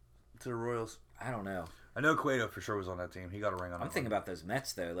the Royals. I don't know. I know Cueto for sure was on that team. He got a ring on. I'm thinking about those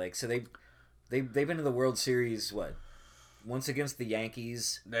Mets though. Like, so they've been to the World Series once against the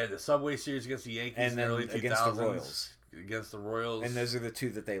Yankees. They had the Subway Series against the Yankees and in then the early 2000s. against the Royals. Against the Royals. And those are the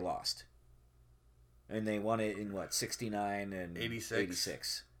two that they lost. And they won it in 69 and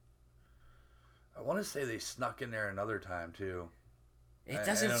 86. I want to say they snuck in there another time too. It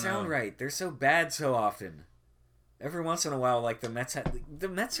doesn't sound right. They're so bad so often. Every once in a while, like the Mets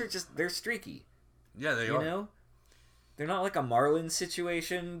are just, they're streaky. Yeah, they are. You know? They're not like a Marlins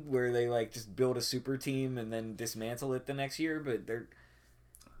situation where they like just build a super team and then dismantle it the next year, but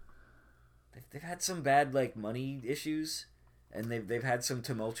they've had some bad like money issues, and they've had some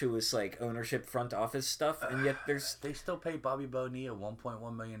tumultuous like ownership front office stuff, and yet they still pay Bobby Bonilla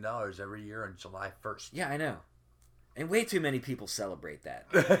 $1.1 million every year on July 1st. Yeah, I know. And way too many people celebrate that.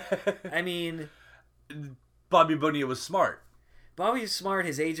 I mean, Bobby Bonilla was smart. Bobby was smart.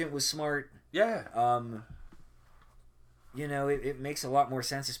 His agent was smart. Yeah. you know, it makes a lot more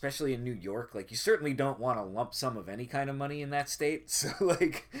sense, especially in New York. Like, you certainly don't want a lump sum of any kind of money in that state. So,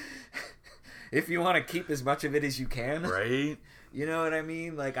 like, if you want to keep as much of it as you can, Right? you know what I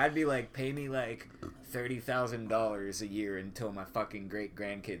mean? Like, I'd be like, pay me like $30,000 a year until my fucking great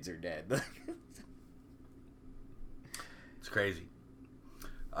grandkids are dead. It's crazy.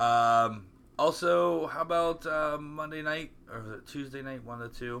 Also, how about Monday night, or was it Tuesday night, 1 to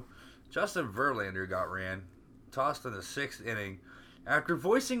 2? Justin Verlander got ran, tossed in the 6th inning, after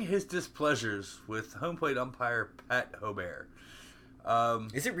voicing his displeasures with home plate umpire Pat Hobert.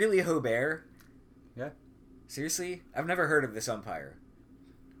 Is it really Hobert? Yeah. Seriously? I've never heard of this umpire.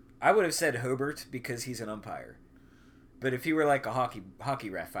 I would have said Hobert because he's an umpire. But if he were like a hockey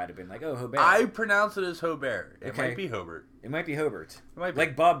ref, I'd have been like, oh, Hobert. I pronounce it as Hobert. It Okay. might be Hobert. It might be Hobert. It might be.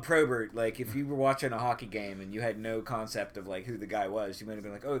 Like Bob Probert, like if you were watching a hockey game and you had no concept of like who the guy was, you might have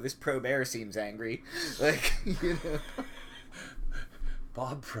been like, oh, this Probert seems angry. Like, you know.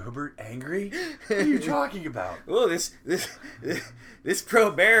 Bob Probert angry? What are you talking about? Oh, this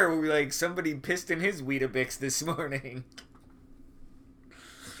Probert, like somebody pissed in his Weetabix this morning.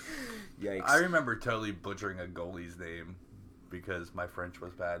 Yikes. I remember totally butchering a goalie's name because my French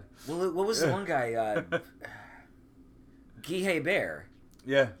was bad. Well, what was the one guy? Guy Hebert.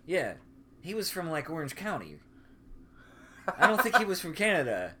 Yeah. Yeah. He was from, like, Orange County. I don't think he was from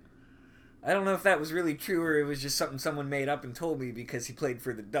Canada. I don't know if that was really true or it was just something someone made up and told me because he played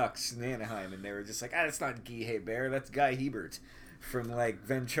for the Ducks in Anaheim and they were just like, that's not Guy Hebert, that's Guy Hebert from, like,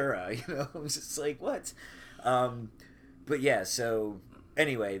 Ventura, you know? I was just like, what? But yeah, so...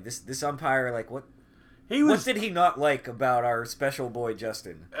 Anyway, this umpire, like, what did he not like about our special boy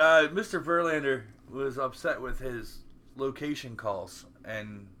Justin? Mr. Verlander was upset with his location calls,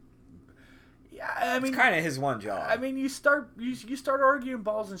 and yeah, I mean, It's kind of his one job. I mean, you start arguing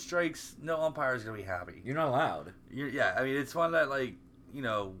balls and strikes, no umpire is gonna be happy. You're not allowed. Yeah, I mean, it's one that, like, you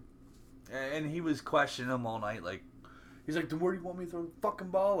know, and he was questioning him all night, like, he's like, then where do you want me to throw the fucking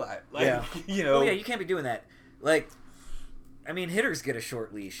ball at? Like, Yeah. you know. Oh yeah, you can't be doing that. Like, I mean, hitters get a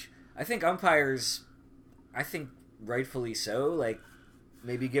short leash. I think umpires, rightfully so, like,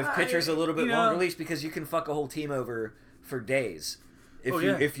 maybe give pitchers a little bit longer leash because you can fuck a whole team over for days.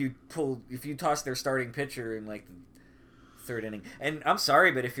 If you toss their starting pitcher in, like, the third inning. And I'm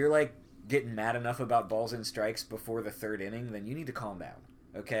sorry, but if you're, like, getting mad enough about balls and strikes before the third inning, then you need to calm down,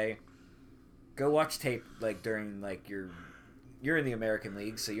 okay? Go watch tape, like, during, like, you're in the American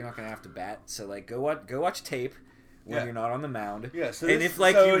League, so you're not going to have to bat. So, like, go watch tape when you're not on the mound. Yeah, so and this, if,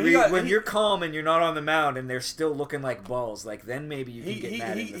 like, so when you're calm and you're not on the mound and they're still looking like balls, like, then maybe you can get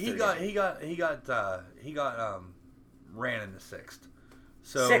mad in the third inning. He got ran in the 6th.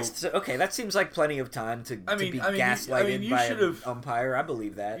 So, Sixth. So, okay, that seems like plenty of time to be gaslighted by an umpire. I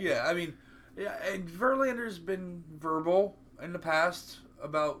believe that. Yeah, I mean, and Verlander's been verbal in the past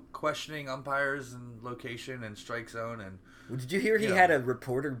about questioning umpires and location and strike zone and. Well, did you hear he had a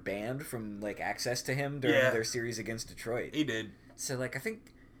reporter banned from, like, access to him during their series against Detroit? He did. So, like,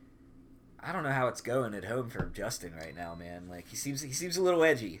 I don't know how it's going at home for Justin right now, man. Like, he seems a little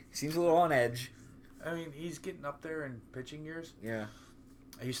edgy. He seems a little on edge. I mean, he's getting up there in pitching years. Yeah.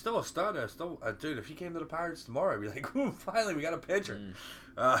 He's still a stud. Dude, if he came to the Pirates tomorrow, I'd be like, ooh, finally, we got a pitcher.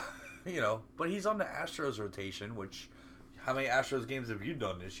 You know, but he's on the Astros rotation, which, how many Astros games have you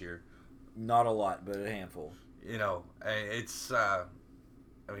done this year? Not a lot, but a handful. You know, it's, I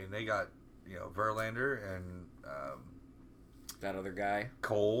mean, they got, you know, Verlander and that other guy.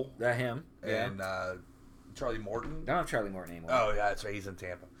 Cole. That him. Yeah. And Charlie Morton. I don't have Charlie Morton anymore. Oh, yeah, that's right. He's in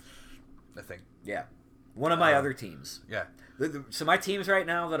Tampa, I think. Yeah. One of my other teams. Yeah. So my teams right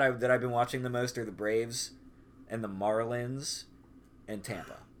now that I've been watching the most are the Braves and the Marlins and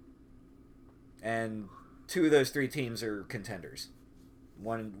Tampa. And two of those three teams are contenders.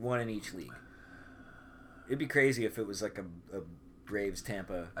 One in each league. It'd be crazy if it was like a Braves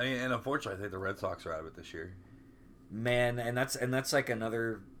Tampa. I mean, and unfortunately, I think the Red Sox are out of it this year. Man, and that's like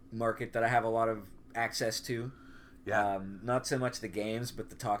another market that I have a lot of access to. Yeah. Not so much the games, but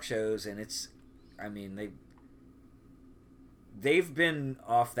the talk shows, and it's, I mean, they've been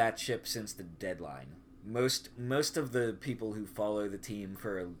off that ship since the deadline. Most of the people who follow the team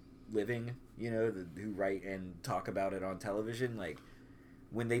for a living, you know, who write and talk about it on television, like,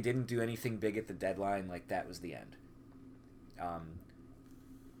 when they didn't do anything big at the deadline, like, that was the end.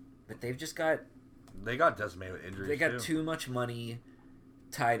 But they've just got... They got decimated with injuries, They got too much money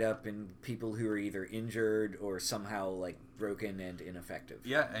tied up in people who are either injured or somehow, like, broken and ineffective.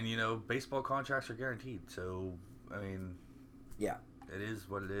 Yeah, and, you know, baseball contracts are guaranteed, so, I mean... Yeah. It is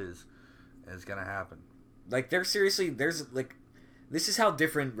what it is, and it's gonna happen. Like, there's, like... This is how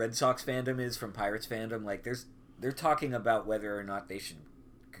different Red Sox fandom is from Pirates fandom. Like, there's they're talking about whether or not they should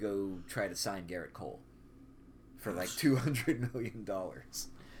go try to sign Garrett Cole for like $200 million.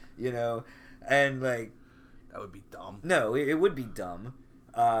 You know, and like that would be dumb. No, it would be dumb.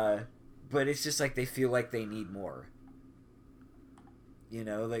 But it's just like they feel like they need more. You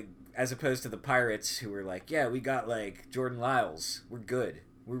know, like as opposed to the Pirates who were like, yeah, we got like Jordan Lyles, we're good,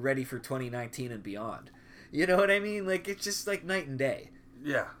 we're ready for 2019 and beyond. You know what I mean? Like it's just like night and day.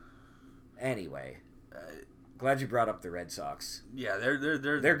 Yeah. Anyway, glad you brought up the Red Sox. Yeah,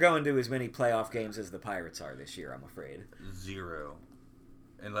 they're going to as many playoff games as the Pirates are this year, I'm afraid. 0.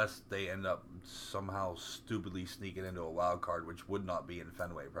 Unless they end up somehow stupidly sneaking into a wild card, which would not be in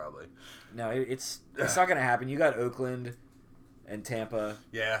Fenway, probably. No, it's not going to happen. You got Oakland and Tampa.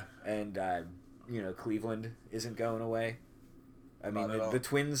 Yeah. And, Cleveland isn't going away. I mean, the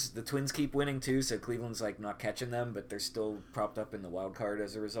Twins keep winning, too, so Cleveland's, like, not catching them, but they're still propped up in the wild card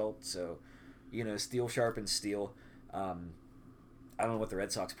as a result. So, steel sharpens steel. I don't know what the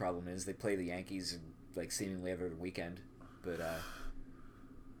Red Sox problem is. They play the Yankees, like, seemingly every weekend, but,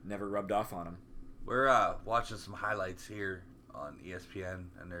 never rubbed off on them. We're watching some highlights here on ESPN,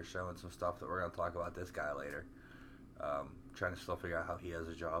 and they're showing some stuff that we're going to talk about this guy later. Trying to still figure out how he has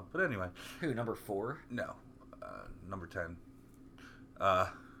a job. But anyway. Who, number 4? No. Number 10.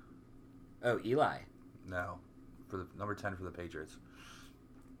 Eli. No. For the number 10 for the Patriots.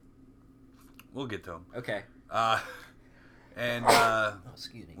 We'll get to him. Okay. And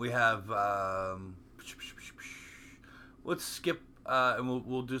excuse me. We have let's skip and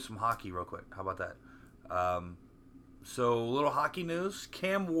we'll do some hockey real quick. How about that? So a little hockey news.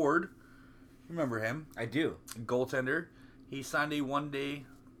 Cam Ward, remember him? I do. Goaltender. He signed a 1-day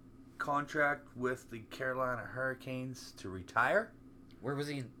contract with the Carolina Hurricanes to retire. Where was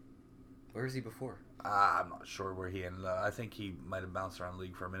he before? I'm not sure where he ended up. I think he might have bounced around the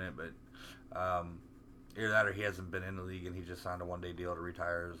league for a minute, but either that or he hasn't been in the league and he just signed a 1-day deal to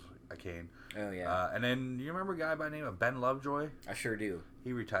retire as a Cane. Oh, yeah. And then, you remember a guy by the name of Ben Lovejoy? I sure do.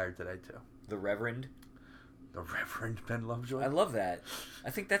 He retired today, too. The Reverend? The Reverend Ben Lovejoy? I love that.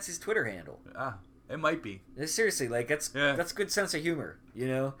 I think that's his Twitter handle. It might be. Seriously, like, that's good sense of humor, you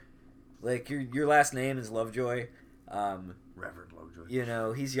know? Like, your last name is Lovejoy. Reverend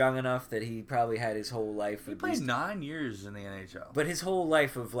Lovejoy. He's young enough that he probably had his whole life. He played 9 years in the NHL. But his whole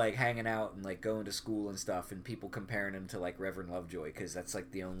life of, like, hanging out and, like, going to school and stuff, and people comparing him to, like, Reverend Lovejoy, because that's,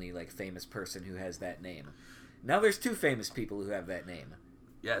 like, the only, like, famous person who has that name. Now there's 2 famous people who have that name.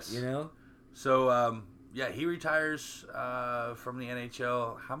 Yes. You know? So, he retires from the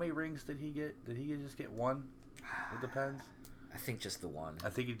NHL. How many rings did he get? Did he just get 1 with the Pens? I think just the 1. I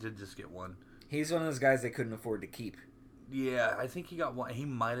think he did just get 1. He's one of those guys they couldn't afford to keep. Yeah, I think he got 1. He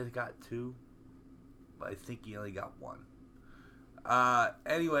might have got 2, but I think he only got 1.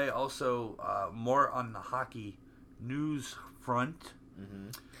 Anyway, also, more on the hockey news front. Mm-hmm.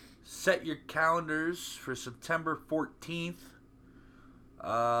 Set your calendars for September 14th.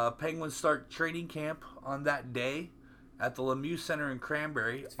 Penguins start training camp on that day at the Lemieux Center in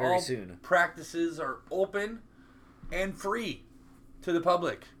Cranberry. It's very soon. Practices are open and free to the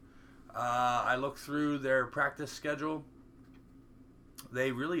public. I looked through their practice schedule.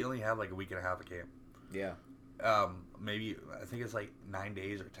 They really only have like a week and a half of camp. Yeah. Maybe, I think it's like 9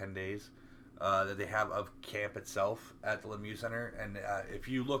 days or 10 days that they have of camp itself at the Lemieux Center. And if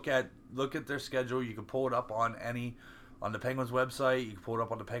you look at their schedule, you can pull it up on the Penguins website. You can pull it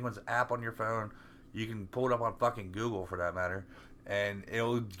up on the Penguins app on your phone. You can pull it up on fucking Google for that matter. And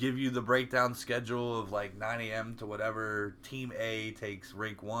it'll give you the breakdown schedule of like 9 a.m. to whatever. Team A takes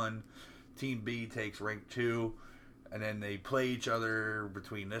rink 1. Team B takes rink 2. And then they play each other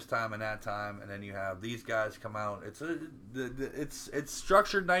between this time and that time. And then you have these guys come out. It's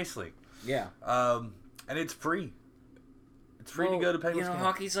structured nicely. Yeah. And it's free. It's free to go to Penguins camp.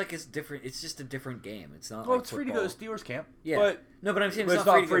 Hockey's like it's different. It's just a different game. It's not. Well, like it's free to go to Steelers camp. Yeah. But I'm saying it's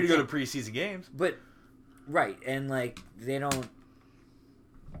not free to go to preseason games. But right, and like they don't.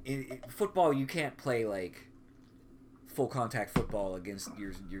 Football, you can't play like full contact football against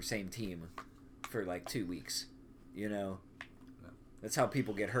your same team for like 2 weeks. You know, that's how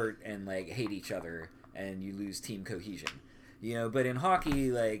people get hurt and like hate each other, and you lose team cohesion. You know, but in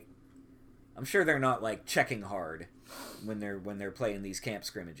hockey, like I'm sure they're not like checking hard when they're playing these camp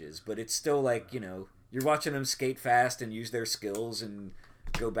scrimmages, but it's still like, you know, you're watching them skate fast and use their skills and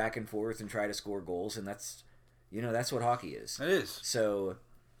go back and forth and try to score goals, and that's what hockey is. It is. So,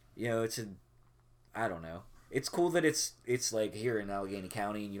 you know, I don't know. It's cool that it's like here in Allegheny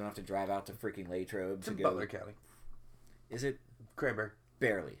County and you don't have to drive out to freaking Latrobe to go. Butler County. Is it? Cranberry.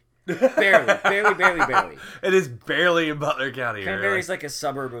 Barely. Barely. It is barely in Butler County. Cranberry's like a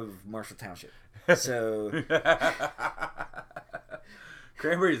suburb of Marshall Township. So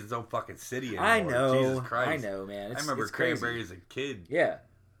Cranberry's its own fucking city anymore. I know, Jesus Christ. I know, man. I remember it's crazy. Cranberry as a kid. Yeah.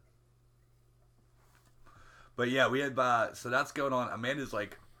 But yeah, we had so that's going on. Amanda's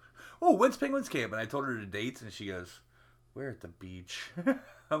like, "Oh, when's Penguins camp?" And I told her the dates, and she goes, "We're at the beach."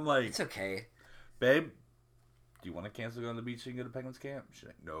 I'm like, It's okay. "Babe, do you want to cancel going to the beach so you can go to Penguins camp?" She's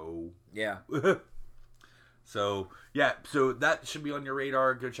like, "No." Yeah. So yeah, so that should be on your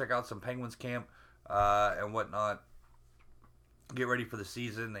radar. Go check out some Penguins camp and whatnot. Get ready for the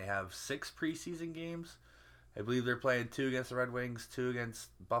season. They have 6 preseason games. I believe they're playing 2 against the Red Wings, 2 against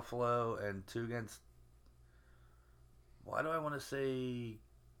Buffalo, and 2 against. Why do I want to say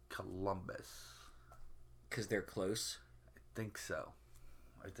Columbus? Because they're close. I think so.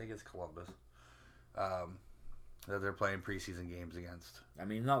 I think it's Columbus. That they're playing preseason games against. I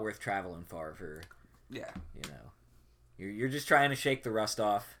mean, not worth traveling far for. Yeah. You know, you're just trying to shake the rust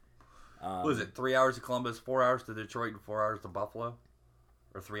off. What was it? 3 hours to Columbus, 4 hours to Detroit, and 4 hours to Buffalo,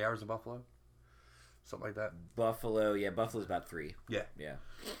 or 3 hours to Buffalo, something like that. Buffalo, yeah, Buffalo's about 3. Yeah. Yeah.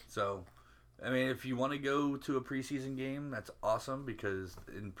 So, I mean, if you want to go to a preseason game, that's awesome because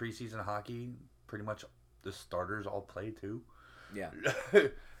in preseason hockey, pretty much the starters all play too. Yeah.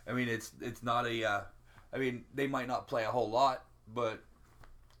 I mean, it's not a. I mean, they might not play a whole lot, but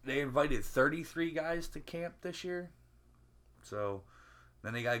they invited 33 guys to camp this year. So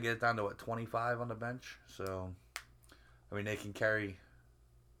then they got to get it down to 25 on the bench. So, I mean, they can carry.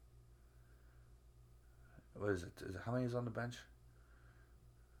 What is it? How many is on the bench?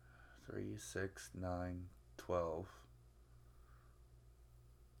 3, 6, 9, 12.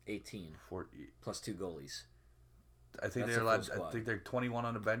 18. 40. Plus 2 goalies. I think That's they're a allowed. full squad. I think they're 21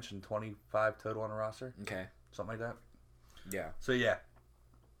 on the bench and 25 total on the roster, Okay. something like that. Yeah. So yeah,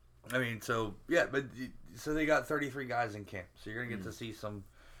 I mean, so yeah, but so they got 33 guys in camp. So you're gonna get to see some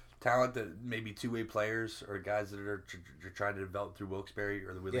talent that maybe 2-way players or guys that are trying to develop through Wilkes-Barre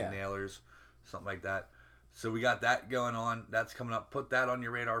or the Whitney Nailers, something like that. So we got that going on. That's coming up. Put that on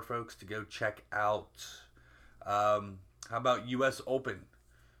your radar, folks, to go check out. How about U.S. Open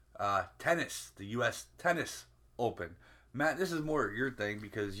tennis? The U.S. Tennis Open. Matt, this is more your thing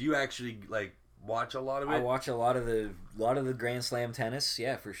because you actually like watch a lot of it. I watch a lot of the Grand Slam tennis,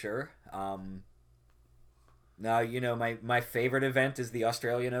 yeah, for sure. Now, you know, my favorite event is the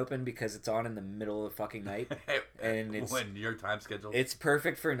Australian Open because it's on in the middle of the fucking night. And it's when your time schedule. It's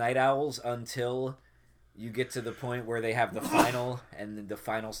perfect for night owls until you get to the point where they have the final, and then the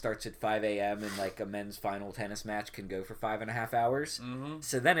final starts at 5 a.m. and like a men's final tennis match can go for 5.5 hours. Mm-hmm.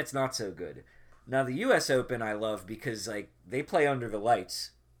 So then it's not so good. Now the U.S. Open I love because like they play under the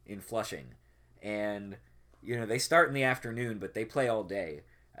lights in Flushing, and you know they start in the afternoon, but they play all day,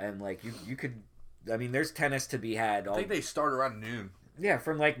 and like you could, I mean, there's tennis to be had. I think they start around noon. Yeah,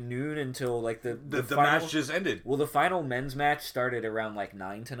 from like noon until like the final, match just ended. Well, the final men's match started around like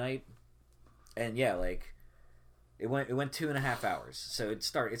 9 tonight, and yeah, like it went 2.5 hours. So it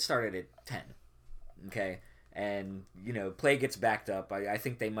started at 10. Okay. And, you know, play gets backed up. I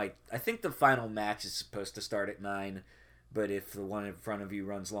think the final match is supposed to start at 9, but if the one in front of you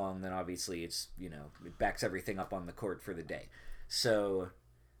runs long, then obviously it's, you know, it backs everything up on the court for the day. So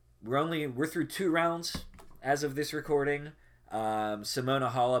we're through 2 rounds as of this recording. Simona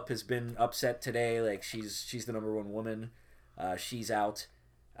Halep has been upset today. Like she's the number 1 woman. She's out.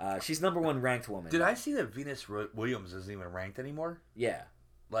 She's number 1 ranked woman. Did I see that Venus Williams isn't even ranked anymore? Yeah.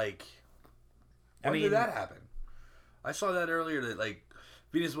 Like, when did that happen? I saw that earlier that, like,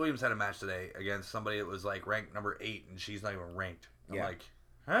 Venus Williams had a match today against somebody that was, like, ranked number 8, and she's not even ranked. I'm like,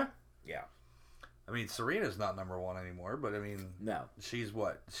 huh? Yeah. I mean, Serena's not number 1 anymore, but, I mean... No. She's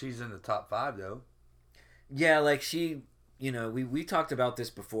what? She's in the top 5, though. Yeah, like, she... You know, we talked about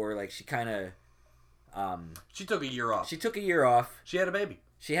this before. Like, she kind of... she took a year off. She took a year off. She had a baby.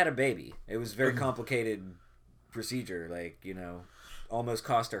 She had a baby. It was a very complicated procedure. Like, you know, almost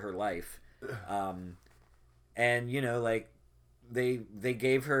cost her life. And you know, like they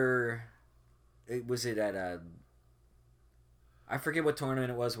gave her, was it at a, I forget what tournament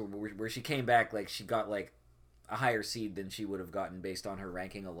it was where she came back, like she got like a higher seed than she would have gotten based on her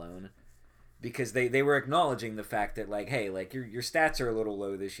ranking alone, because they were acknowledging the fact that like, hey, like your stats are a little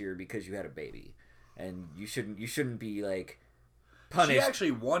low this year because you had a baby, and you shouldn't be like punished. She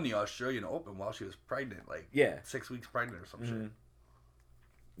actually won the Australian Open while she was pregnant, like 6 weeks pregnant or some shit.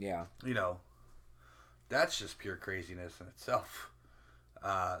 Yeah. You know, that's just pure craziness in itself.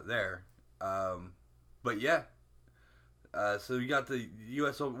 There. But yeah. So you got the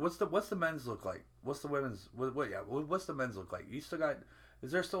U.S. Open. What's the men's look like? What's the women's? What's the men's look like? You still got?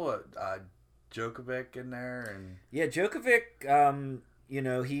 Is there still a Djokovic in there? And yeah, Djokovic.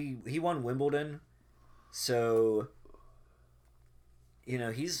 he won Wimbledon, so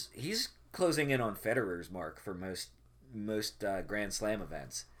he's closing in on Federer's mark for most Grand Slam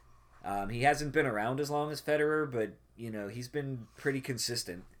events. He hasn't been around as long as Federer, but he's been pretty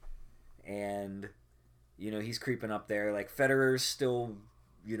consistent, and he's creeping up there. Like Federer's still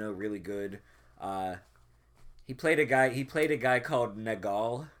really good. He played a guy called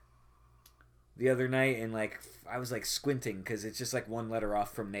Nagal the other night, and I was squinting because it's just one letter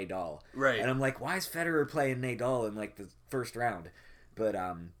off from Nadal, right? And I'm like, why is Federer playing Nadal in the first round? But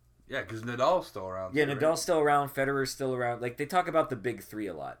yeah, because Nadal's still around. Yeah, too, Nadal's right? still around. Federer's still around. They talk about the big three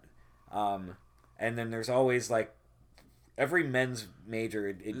a lot, and then there's always every men's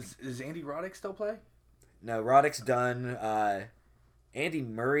major. Does Andy Roddick still play? No, Roddick's done. Andy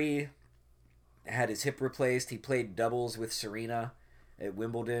Murray had his hip replaced. He played doubles with Serena at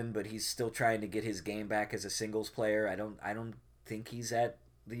Wimbledon, but he's still trying to get his game back as a singles player. I don't think he's at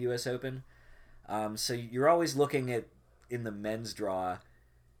the U.S. Open. So you're always looking at in the men's draw.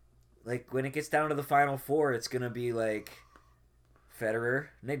 When it gets down to the final four, it's gonna be Federer,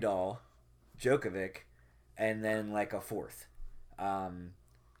 Nadal, Djokovic, and then a fourth.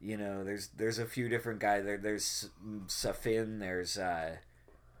 There's a few different guys there. There's Safin. There's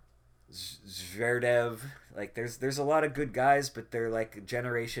Zverev. There's a lot of good guys, but they're a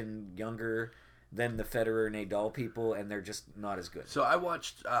generation younger than the Federer Nadal people, and they're just not as good. So I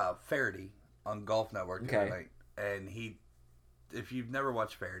watched Faraday on Golf Network the other Okay. night, and if you've never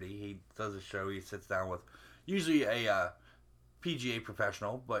watched Faraday, he does a show. He sits down with usually a PGA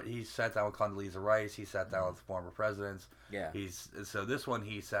professional, but he sat down with Condoleezza Rice. He sat down with former presidents. Yeah. So this one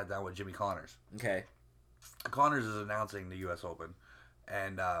he sat down with Jimmy Connors. Okay. Connors is announcing the U.S. Open,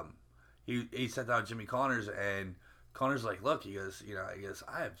 and he sat down with Jimmy Connors, and Connors look, he goes,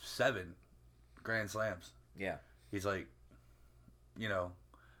 I have 7 Grand Slams. Yeah. He's and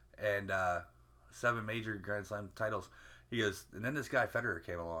 7 major Grand Slam titles. He goes, and then this guy Federer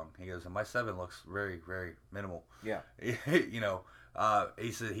came along. He goes, and my 7 looks very, very minimal. Yeah. He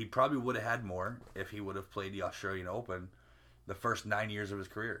said he probably would have had more if he would have played the Australian Open the first 9 years of his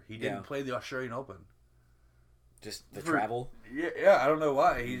career. He didn't play the Australian Open. Just the travel. Yeah, I don't know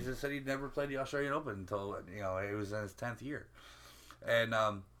why. He just said he'd never played the Australian Open until it was in his 10th year, and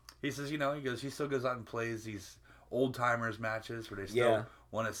he says he still goes out and plays these old timers matches where they still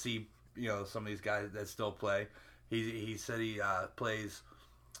want to see some of these guys that still play. He said he plays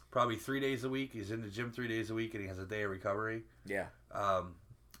probably 3 days a week. He's in the gym 3 days a week, and he has a day of recovery. Yeah.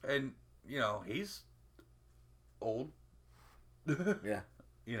 And he's old. Yeah.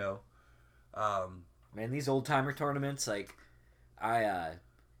 Man, these old timer tournaments,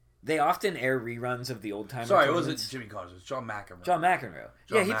 they often air reruns of the old timer. Sorry, it tournaments. wasn't Jimmy Connors. It was John McEnroe. John McEnroe.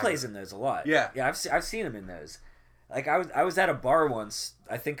 He plays in those a lot. Yeah. Yeah, I've seen him in those. I was at a bar once.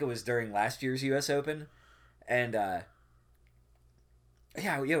 I think it was during last year's U.S. Open, and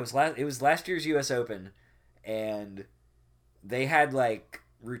it was last year's U.S. Open, and they had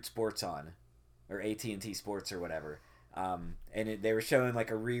Root Sports on, or AT&T Sports or whatever. And they were showing a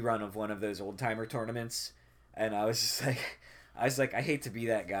rerun of one of those old timer tournaments, and I was just I hate to be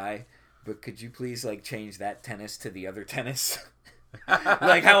that guy, but could you please change that tennis to the other tennis?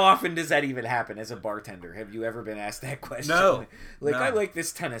 How often does that even happen as a bartender? Have you ever been asked that question? No. No. I like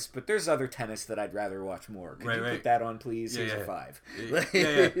this tennis, but there's other tennis that I'd rather watch more. Could you put that on, please? Here's a 5.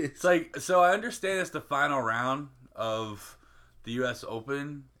 Yeah. It's so I understand it's the final round of the U.S.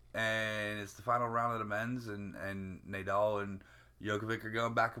 Open, and it's the final round of the men's, and Nadal and Djokovic are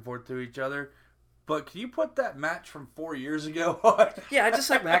going back and forth to each other. But can you put that match from 4 years ago on? Yeah, I just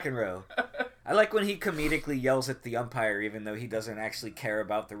like McEnroe. I like when he comedically yells at the umpire, even though he doesn't actually care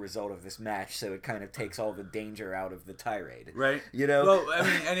about the result of this match, so it kind of takes all the danger out of the tirade. Right. Well, I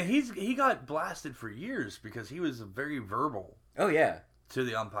mean, and he got blasted for years because he was very verbal. Oh, yeah. To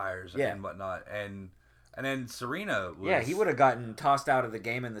the umpires and whatnot. And then Serena was... Yeah, he would have gotten tossed out of the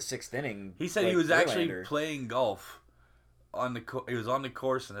game in the 6th inning. He said he was actually playing golf. He was on the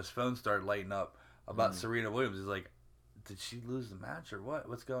course, and his phone started lighting up about Serena Williams. He's like, did she lose the match or what?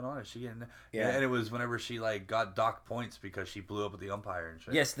 What's going on? Is she getting... Yeah. And it was whenever she got docked points because she blew up at the umpire and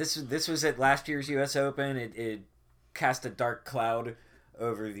shit. Yes, this was at last year's U.S. Open. It cast a dark cloud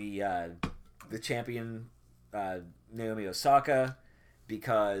over the champion Naomi Osaka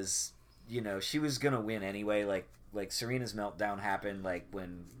because she was gonna win anyway. Like Serena's meltdown happened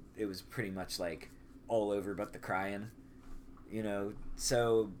when it was pretty much all over but the crying.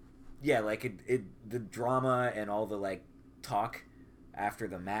 So yeah, the drama and all the talk after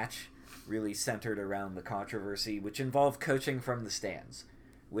the match really centered around the controversy, which involved coaching from the stands.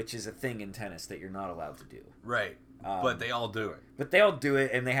 which is a thing in tennis that you're not allowed to do. Right. But they all do it. But they all do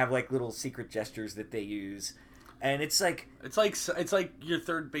it, and they have like little secret gestures that they use, and it's like your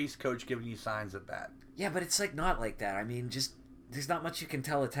third base coach giving you signs at bat. Yeah, but it's like not like that. I mean, just there's not much you can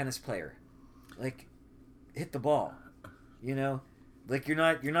tell a tennis player. Like, hit the ball, you know. Like you're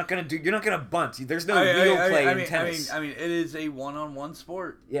not gonna bunt. There's no real play in tennis. I mean, it is a one-on-one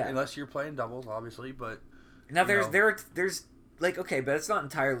sport. Yeah. Unless you're playing doubles, obviously. But now there's like, okay, but it's not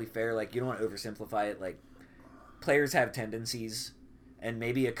entirely fair. Like, you don't want to oversimplify it. Like, players have tendencies, and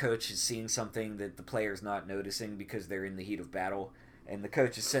maybe a coach is seeing something that the player's not noticing because they're in the heat of battle, and the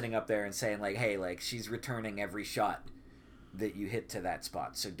coach is sitting up there and saying like, hey, like, she's returning every shot that you hit to that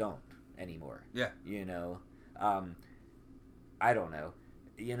spot, so don't anymore. Yeah. You know. I don't know.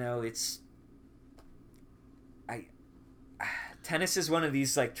 You know, tennis is one of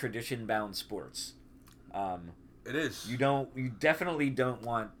these like tradition-bound sports. It is. You definitely don't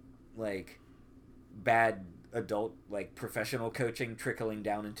want like bad adult like professional coaching trickling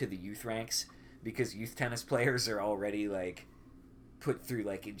down into the youth ranks, because youth tennis players are already like put through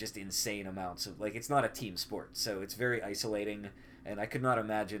like just insane amounts of like, it's not a team sport, so it's very isolating. And I could not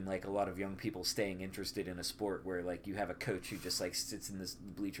imagine like a lot of young people staying interested in a sport where like you have a coach who just like sits in the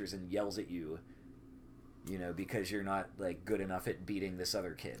bleachers and yells at you, you know, because you're not like good enough at beating this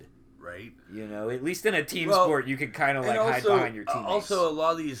other kid. Right. You know, at least in a team sport, you can kind of like hide behind your teammates. Also, a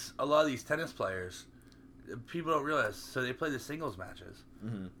lot of these tennis players, people don't realize. So they play the singles matches,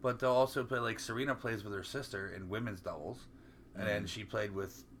 but they'll also play like Serena plays with her sister in women's doubles, and then she played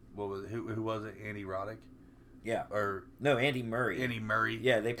with who was it? Andy Roddick. Yeah. Or no, Andy Murray. Andy Murray.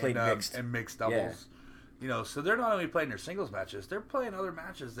 Yeah, they played mixed. And mixed doubles. Yeah. You know, so they're not only playing their singles matches, they're playing other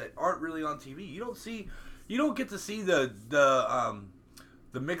matches that aren't really on TV. You don't get to see the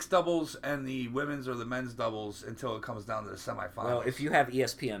mixed doubles and the women's or the men's doubles until it comes down to the semifinals. Well, if you have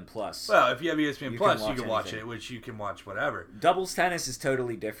ESPN Plus. Well, if you have ESPN Plus, you can watch it, which you can watch whatever. Doubles tennis is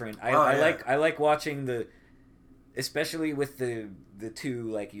totally different. I like watching especially with the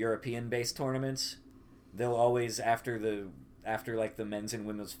two like European based tournaments. They'll always after like the men's and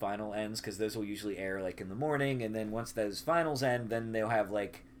women's final ends, because those will usually air like in the morning, and then once those finals end, then they'll have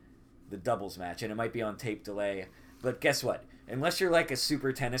like the doubles match, and it might be on tape delay. But guess what? Unless you're like a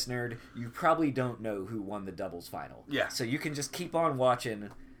super tennis nerd, you probably don't know who won the doubles final. Yeah. So you can just keep on watching.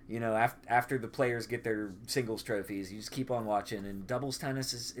 You know, after the players get their singles trophies, you just keep on watching. And doubles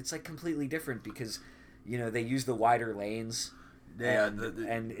tennis it's like completely different because, you know, they use the wider lanes. Yeah,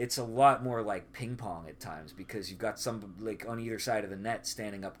 and it's a lot more like ping pong at times, because you've got some like on either side of the net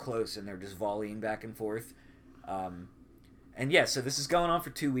standing up close, and they're just volleying back and forth. And yeah, so this is going on for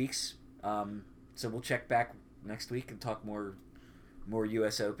 2 weeks. So we'll check back next week and talk more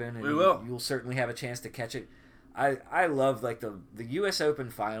U.S. Open. And we will. You'll certainly have a chance to catch it. I love like the U.S. Open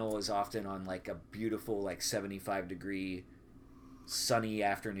final is often on like a beautiful like 75-degree sunny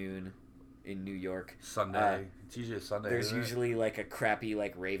afternoon in New York. Sunday. It's usually a Sunday. There's usually like a crappy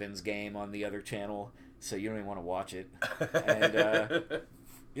like Ravens game on the other channel, so you don't even want to watch it. And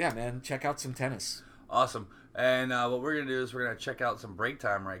yeah, man, check out some tennis. Awesome. And what we're going to do is we're going to check out some break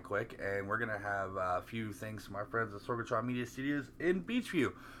time right quick, and we're going to have a few things from our friends at Sorgatron Media Studios in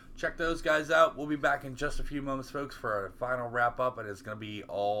Beachview. Check those guys out. We'll be back in just a few moments, folks, for our final wrap-up, and it's going to be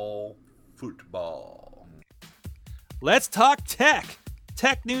all football. Let's talk tech.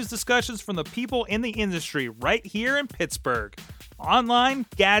 Tech news discussions from the people in the industry right here in Pittsburgh. Online,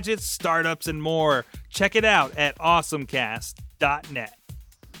 gadgets, startups, and more. Check it out at awesomecast.net.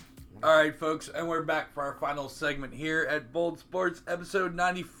 All right, folks, and we're back for our final segment here at Bold Sports, episode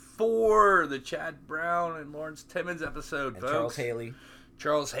 94, the Chad Brown and Lawrence Timmons episode, And folks.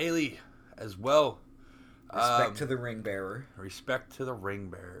 Charles Haley as well. Respect to the ring bearer. Respect to the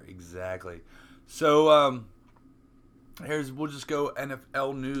ring bearer, exactly. So, we'll just go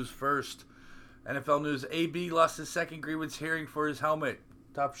NFL news first. NFL news, AB lost his second grievance hearing for his helmet.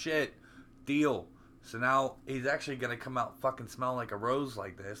 Tough shit. Deal. So now he's actually going to come out fucking smelling like a rose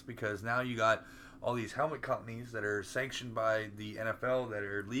like this, because now you got all these helmet companies that are sanctioned by the NFL that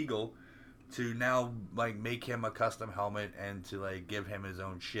are legal to now like make him a custom helmet and to like give him his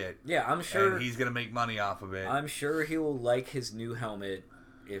own shit. Yeah, I'm sure. And he's going to make money off of it. I'm sure he will like his new helmet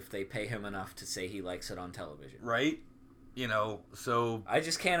if they pay him enough to say he likes it on television. Right? You know, so I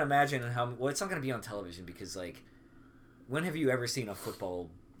just can't imagine how. Well, it's not going to be on television because, like, when have you ever seen a football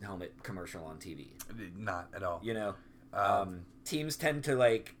helmet commercial on TV? Not at all. You know, teams tend to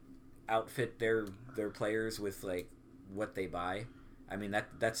like outfit their players with like what they buy. I mean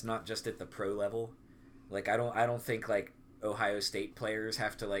that's not just at the pro level. Like I don't think like Ohio State players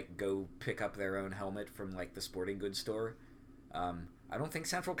have to like go pick up their own helmet from like the sporting goods store. I don't think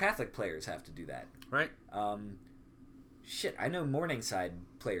Central Catholic players have to do that. Right. Shit, I know Morningside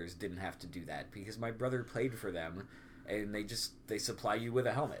players didn't have to do that because my brother played for them, and they supply you with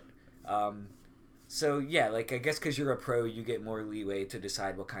a helmet. So yeah, like I guess because you're a pro, you get more leeway to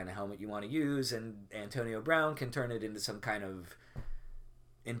decide what kind of helmet you want to use, and Antonio Brown can turn it into some kind of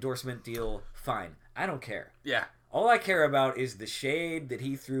endorsement deal. Fine, I don't care. Yeah. All I care about is the shade that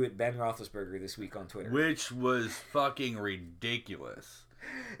he threw at Ben Roethlisberger this week on Twitter, Which was fucking ridiculous.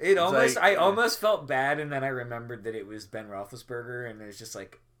 I almost felt bad, and then I remembered that it was Ben Roethlisberger, and it's just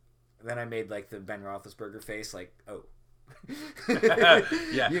like, then I made like the Ben Roethlisberger face, like, oh.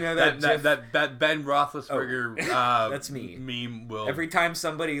 Yeah, you know that Ben Roethlisberger that's me. Meme will every time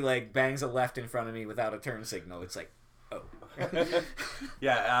somebody like bangs a left in front of me without a turn signal, it's like, oh.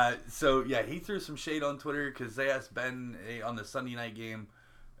 Yeah. So yeah, he threw some shade on Twitter because they asked Ben on the Sunday night game,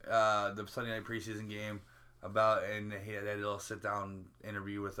 the Sunday night preseason game, and he had a little sit down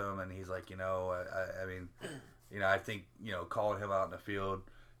interview with him, and he's like, I mean, I think calling him out in the field,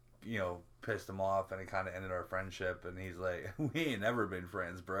 pissed him off, and it kind of ended our friendship. And he's like, we ain't never been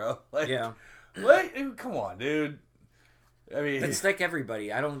friends, bro. Like, yeah. What? Come on, dude. I mean, it's like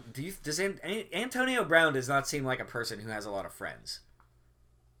everybody. Antonio Brown does not seem like a person who has a lot of friends.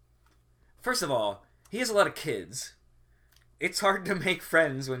 First of all, he has a lot of kids. It's hard to make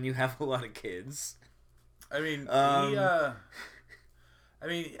friends when you have a lot of kids. I mean, I've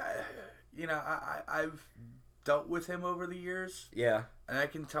dealt with him over the years. Yeah. And I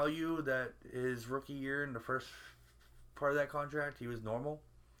can tell you that his rookie year in the first part of that contract, he was normal.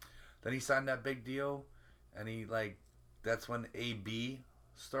 Then he signed that big deal, and that's when AB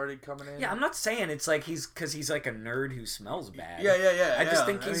started coming in. Yeah, I'm not saying it's like he's like a nerd who smells bad. Yeah. I just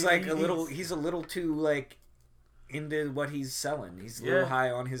think he's a little too like into what he's selling. He's a little high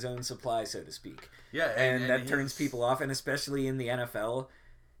on his own supply, so to speak. Yeah, and that turns people off, and especially in the NFL.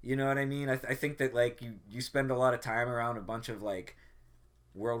 You know what I mean? I think that like you spend a lot of time around a bunch of like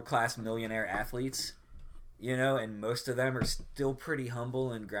world-class millionaire athletes, and most of them are still pretty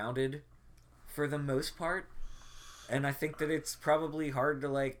humble and grounded for the most part. And I think that it's probably hard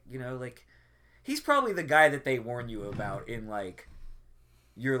to he's probably the guy that they warn you about in like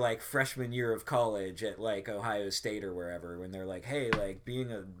your like freshman year of college at like Ohio State or wherever, when they're like, hey, like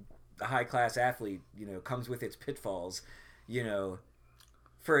being a high-class athlete, comes with its pitfalls,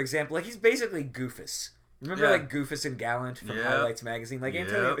 For example, like he's basically Goofus. Remember like Goofus and Gallant from Highlights magazine? Like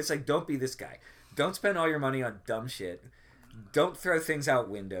Antonio, it's like, don't be this guy. Don't spend all your money on dumb shit. Don't throw things out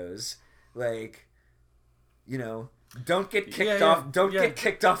windows. Like, don't get kicked off. Don't get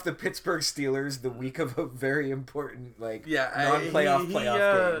kicked off the Pittsburgh Steelers the week of a very important non-playoff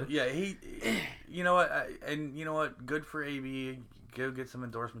playoff game. Yeah, you know what? And you know what? Good for AB. Go get some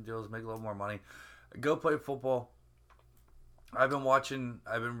endorsement deals. Make a little more money. Go play football. I've been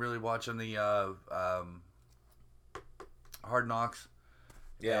really watching the Hard Knocks.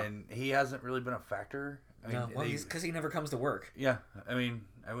 Yeah. And he hasn't really been a factor. He's because he never comes to work. Yeah. I mean,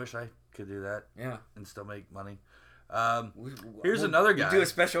 I wish I could do that. Yeah. And still make money. Here's another guy. We do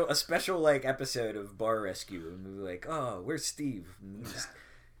a special like episode of Bar Rescue, and we'll be like, oh, where's Steve? And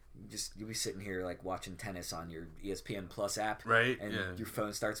you'll be sitting here like watching tennis on your ESPN Plus app. Right. And your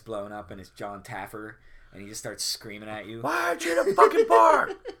phone starts blowing up, and it's John Taffer. And he just starts screaming at you. Why aren't you in a fucking bar?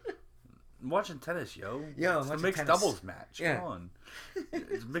 I'm watching tennis, yo. Yo, it's a mixed doubles match. Yeah. Come on.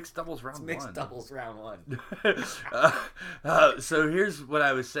 It's mixed doubles round one. Mixed doubles round one. So here's what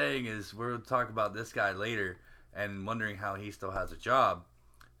I was saying is we'll talk about this guy later and wondering how he still has a job.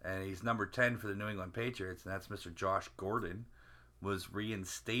 And he's number 10 for the New England Patriots, and that's Mr. Josh Gordon. Was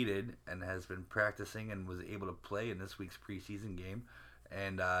reinstated and has been practicing and was able to play in this week's preseason game.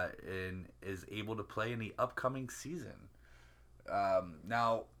 And is able to play in the upcoming season.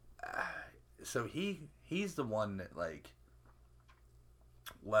 Now, so he's the one that like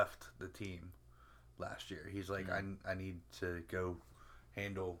left the team last year. He's like, I need to go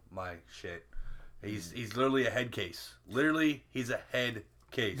handle my shit. He's literally a head case. Literally, he's a head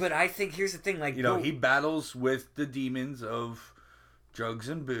case. But I think here's the thing, like he battles with the demons of drugs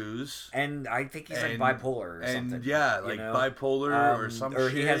and booze, and I think he's like bipolar or something. Yeah, like bipolar or some or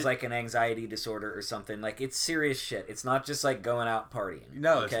shit. He has like an anxiety disorder or something. Like it's serious shit. It's not just like going out partying.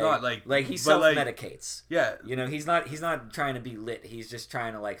 No, okay? It's not like he self-medicates. Yeah, he's not trying to be lit. He's just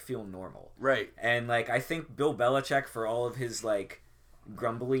trying to like feel normal. Right. And like I think Bill Belichick, for all of his like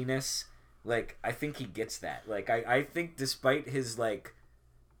grumbliness, like I think he gets that. Like I think despite his like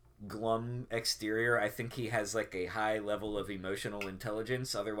glum exterior, I think he has like a high level of emotional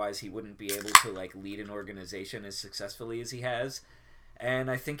intelligence, otherwise he wouldn't be able to like lead an organization as successfully as he has.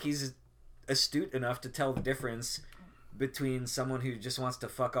 And I think he's astute enough to tell the difference between someone who just wants to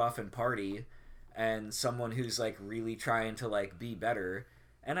fuck off and party and someone who's like really trying to like be better.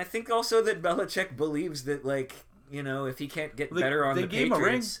 And I think also that Belichick believes that, like, you know, if he can't get better on the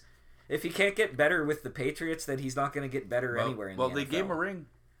Patriots, if he can't get better with the Patriots, then he's not going to get better anywhere in the NFL. Well, they gave him a ring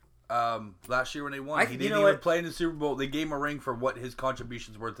last year when they won. He didn't even play in the Super Bowl. They gave him a ring for what his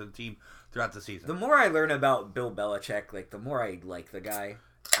contributions were to the team throughout the season. The more I learn about Bill Belichick, like, the more I like the guy.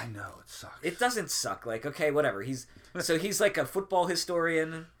 I know, it sucks. It doesn't suck. Like, okay, whatever. He's like a football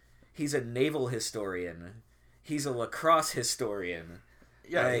historian. He's a naval historian. He's a lacrosse historian.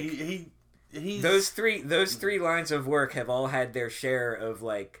 Yeah, like, he's... Those three lines of work have all had their share of,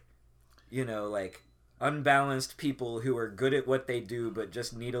 like, you know, like, unbalanced people who are good at what they do but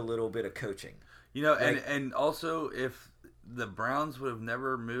just need a little bit of coaching. You know, like, and also, if the Browns would have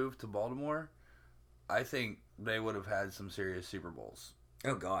never moved to Baltimore, I think they would have had some serious Super Bowls.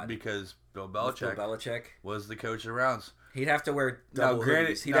 Oh, God. Because Bill Belichick was the coach of the Browns. He'd have to wear double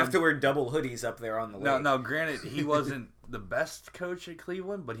hoodies. He'd have to wear double hoodies up there on the leg. Now, granted, he wasn't the best coach at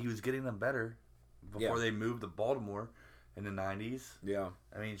Cleveland, but he was getting them better before they moved to Baltimore in the 90s. Yeah.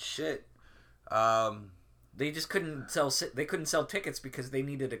 I mean, shit. They just couldn't sell tickets because they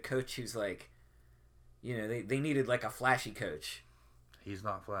needed a coach who's like, you know, they needed like a flashy coach. He's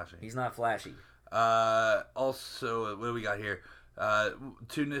not flashy. He's not flashy. Also, what do we got here?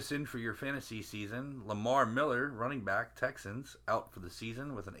 Tune this in for your fantasy season. Lamar Miller, running back, Texans, out for the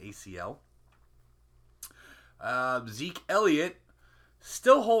season with an ACL. Zeke Elliott,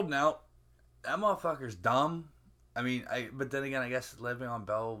 still holding out. That motherfucker's dumb. I mean, but then again, I guess Le'Veon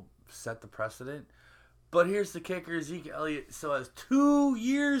Bell set the precedent. But here's the kicker. Zeke Elliott still has 2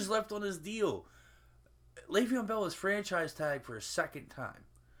 years left on his deal. Le'Veon Bell was franchise tagged for a second time.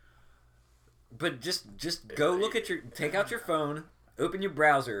 But just go look at take out your phone, open your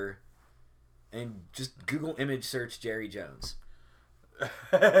browser, and just Google image search Jerry Jones.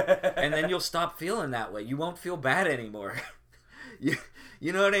 And then you'll stop feeling that way. You won't feel bad anymore.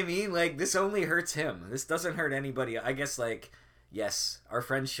 You know what I mean? Like, this only hurts him. This doesn't hurt anybody. I guess, like, yes, our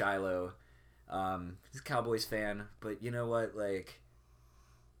friend Shiloh, he's a Cowboys fan, but you know what? Like,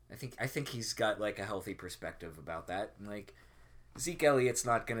 I think he's got, like, a healthy perspective about that. And, like, Zeke Elliott's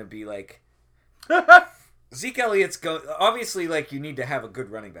not going to be, like... Zeke Elliott's obviously, like, you need to have a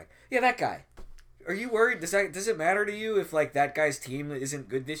good running back. Yeah, that guy. Are you worried? Does it matter to you if, like, that guy's team isn't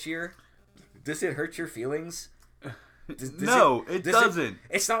good this year? Does it hurt your feelings? No, it doesn't.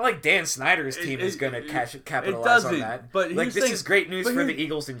 It's not like Dan Snyder's team is going to capitalize on that. But like, this is great news for the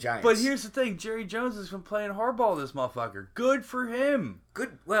Eagles and Giants. But here's the thing: Jerry Jones has been playing hardball. This motherfucker. Good for him.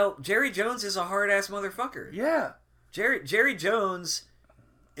 Good. Well, Jerry Jones is a hard ass motherfucker. Yeah. Jerry Jones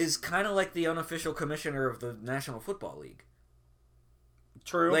is kind of like the unofficial commissioner of the National Football League.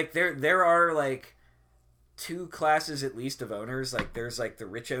 True. Like, there are, like, 2 classes at least of owners. Like, there's, like, the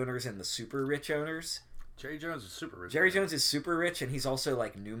rich owners and the super rich owners. Jerry Jones is super rich. Jerry Jones is super rich, and he's also,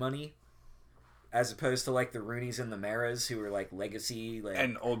 like, new money. As opposed to, like, the Rooneys and the Maras, who are, like, legacy. Like,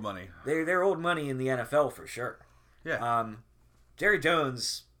 and old money. They're old money in the NFL, for sure. Yeah. Jerry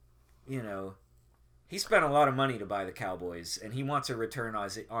Jones, you know... He spent a lot of money to buy the Cowboys, and he wants a return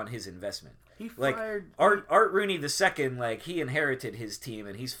on his investment. He fired... Like, Art Rooney II, like, he inherited his team,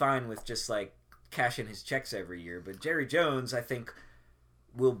 and he's fine with just, like, cashing his checks every year. But Jerry Jones, I think,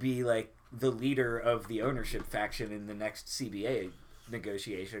 will be, like, the leader of the ownership faction in the next CBA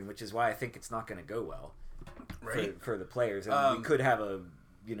negotiation, which is why I think it's not going to go well for the players. And we could have a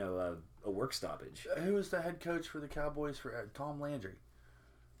work stoppage. Who was the head coach for the Cowboys for Tom Landry?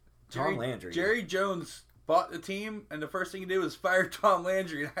 Landry. Jerry Jones bought the team, and the first thing he did was fire Tom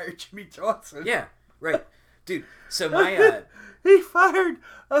Landry and hire Jimmy Johnson. Yeah, right. Dude, so my... he fired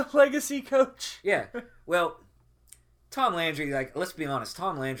a legacy coach. Yeah. Well, Tom Landry, like, let's be honest,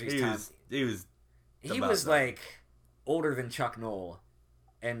 Tom Landry's He was like, older than Chuck Noll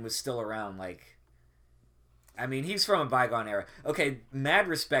and was still around, like... I mean, he's from a bygone era. Okay, mad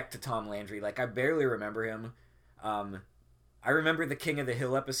respect to Tom Landry. Like, I barely remember him. I remember the King of the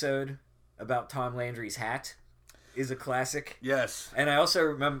Hill episode about Tom Landry's hat is a classic. Yes. And I also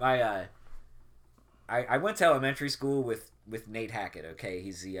remember I went to elementary school with Nate Hackett, okay?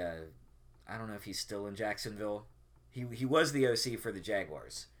 He's the I don't know if he's still in Jacksonville. He was the OC for the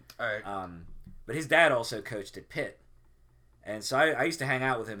Jaguars. All right. But his dad also coached at Pitt. And so I used to hang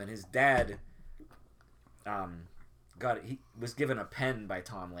out with him, and his dad he was given a pen by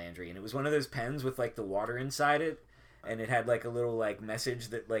Tom Landry, and it was one of those pens with, like, the water inside it. And it had, like, a little, like, message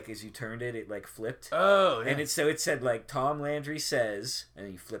that, like, as you turned it, it, like, flipped. Oh, yeah. And it said, like, Tom Landry says, and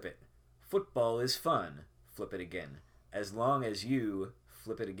then you flip it. Football is fun. Flip it again. As long as you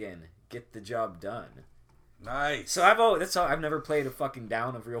flip it again. Get the job done. Nice. So I've never played a fucking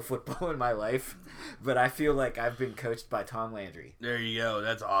down of real football in my life, but I feel like I've been coached by Tom Landry. There you go.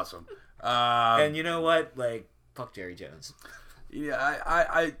 That's awesome. And you know what? Like, fuck Jerry Jones. Yeah,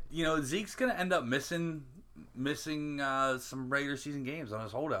 I Zeke's gonna end up missing some regular season games on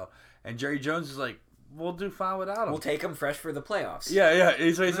his holdout, and Jerry Jones is like, we'll do fine without him. We'll take him fresh for the playoffs. Yeah.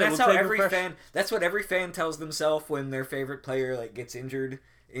 He said, That's how every fan. That's what every fan tells themselves when their favorite player like gets injured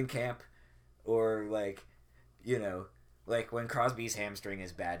in camp, or like, like when Crosby's hamstring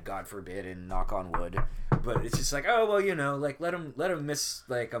is bad, God forbid, and knock on wood. But it's just like, oh well, like let him miss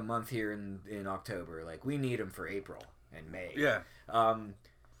like a month here in October. Like we need him for April and May. Yeah.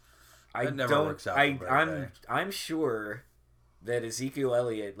 That never works out. I'm sure that Ezekiel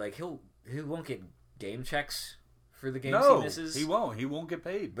Elliott, like he won't get game checks for the games he misses. He won't. He won't get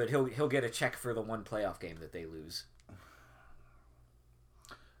paid. But he'll get a check for the one playoff game that they lose.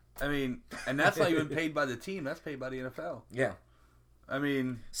 I mean, and that's not even paid by the team. That's paid by the NFL. Yeah. I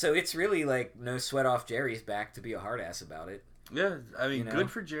mean, so it's really like no sweat off Jerry's back to be a hard ass about it. Yeah, I mean, good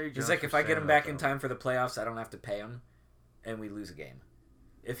for Jerry Jones. It's like if I get him back in time for the playoffs, I don't have to pay him, and we lose a game.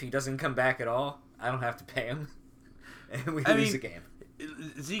 If he doesn't come back at all, I don't have to pay him, and we lose a game.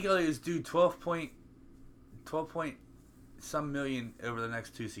 Ezekiel is due 12 point some million over the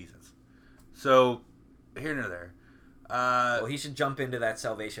next 2 seasons. So, here and there. Well, he should jump into that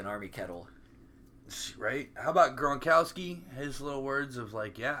Salvation Army kettle. Right? How about Gronkowski? His little words of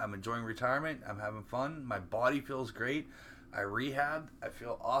like, yeah, I'm enjoying retirement. I'm having fun. My body feels great. I rehabbed. I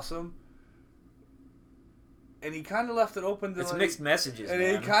feel awesome. And he kind of left it open to it's mixed messages, and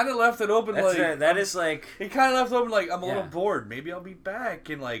man. he kind of left it open that is like... He kind of left it open like, I'm a little bored. Maybe I'll be back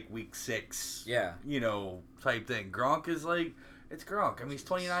in like week 6. Yeah. Type thing. Gronk is like, it's Gronk. I mean, he's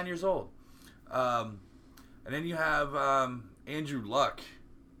 29 years old. And then you have Andrew Luck.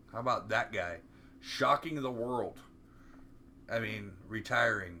 How about that guy? Shocking the world. I mean,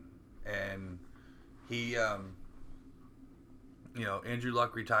 retiring. And he, Andrew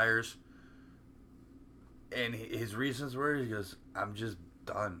Luck retires. And his reasons were, he goes, I'm just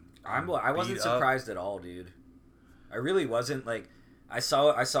done. I wasn't surprised at all, dude. I really wasn't. Like, I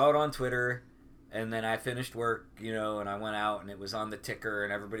saw it on Twitter, and then I finished work, and I went out, and it was on the ticker,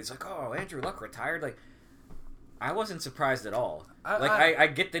 and everybody's like, oh, Andrew Luck retired? Like, I wasn't surprised at all. I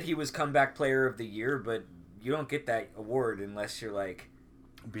get that he was comeback player of the year, but you don't get that award unless you're like...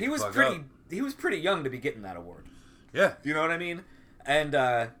 He was pretty young to be getting that award. Yeah. You know what I mean?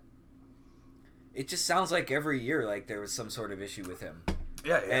 And, it just sounds like every year, like, there was some sort of issue with him.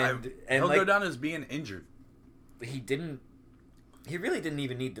 Yeah, and he'll go down as being injured. He really didn't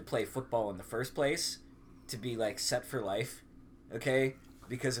even need to play football in the first place to be, like, set for life, okay?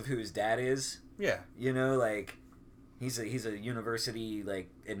 Because of who his dad is. Yeah. Like, he's a university, like,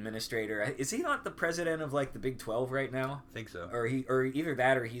 administrator. Is he not the president of, like, the Big 12 right now? I think so. Or either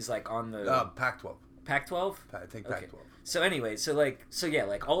that or he's, like, on the... Pac-12. Pac-12? I think Pac-12. Okay. So anyway,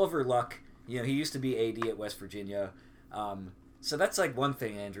 like Oliver Luck... he used to be AD at West Virginia. So that's like one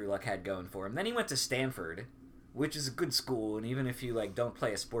thing Andrew Luck had going for him. Then he went to Stanford, which is a good school, and even if you like don't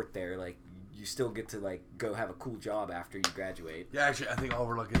play a sport there, like you still get to like go have a cool job after you graduate. Yeah, actually, I think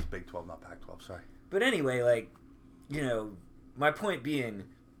Oliver Luck is Big 12, not Pac-12. Sorry. But anyway, like, my point being,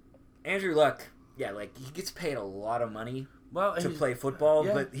 Andrew Luck, yeah, like he gets paid a lot of money to play football,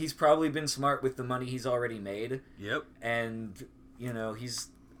 but he's probably been smart with the money he's already made. Yep. And he's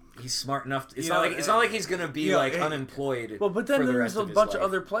smart enough. It's not like he's gonna be unemployed. Well, but then for the there's rest a of his bunch life. of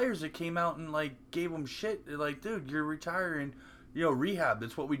other players that came out and like gave him shit. They're like, dude, you're retiring. Rehab.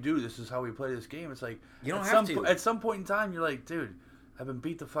 That's what we do. This is how we play this game. It's like you don't have to. At some point in time, you're like, dude, I've been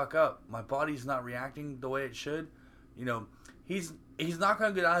beat the fuck up. My body's not reacting the way it should. He's not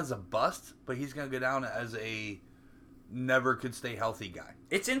gonna go down as a bust, but he's gonna go down as a never could stay healthy guy.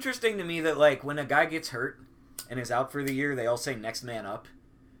 It's interesting to me that like when a guy gets hurt and is out for the year, they all say next man up.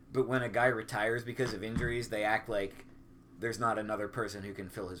 But when a guy retires because of injuries, they act like there's not another person who can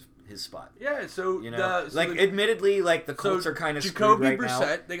fill his spot. Yeah, so admittedly, like the Colts are kind of screwed right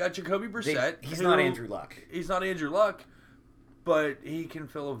now. They got Jacoby Brissett. He's not Andrew Luck. He's not Andrew Luck, but he can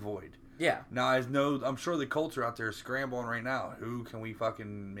fill a void. Yeah. Now I'm sure the Colts are out there scrambling right now. Who can we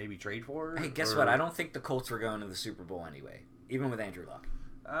fucking maybe trade for? Hey, guess what? I don't think the Colts were going to the Super Bowl anyway, even with Andrew Luck.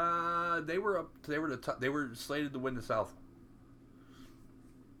 They were slated to win the South.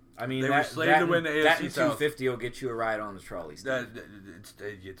 I mean, they were slated to win the AFC that and South. $250 will get you a ride on the trolley. It's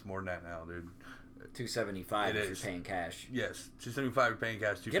more than that now, dude. $275 if you're paying cash. Yes, $275 you're paying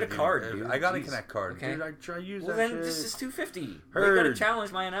cash. Get a card, dude. I got a Connect card. Okay. Dude, I try to use well, that then shit. this is $250. Heard. You got to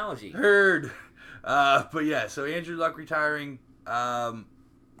challenge my analogy. Heard. But yeah, so Andrew Luck retiring.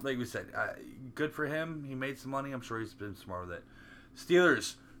 like we said, good for him. He made some money. I'm sure he's been smart with it.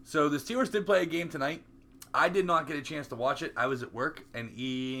 Steelers. So the Steelers did play a game tonight. I did not get a chance to watch it. I was at work, and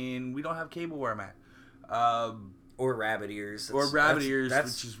we don't have cable where I'm at. Or rabbit ears. Or rabbit ears,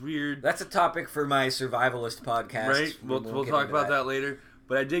 which is weird. That's a topic for my survivalist podcast. Right? We'll talk about that later.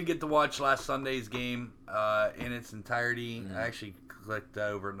 But I did get to watch last Sunday's game in its entirety. I actually clicked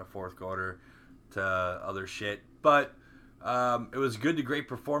over in the fourth quarter to other shit. But it was good to great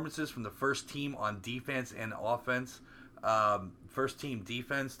performances from the first team on defense and offense. First team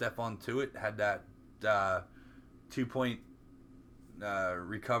defense, Stephon Tuitt had that 2-point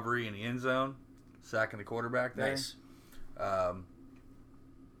recovery in the end zone, sacking the quarterback there. Nice.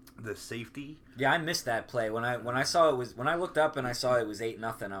 The safety. Yeah, I missed that play. When I saw it was when I looked up and I saw it was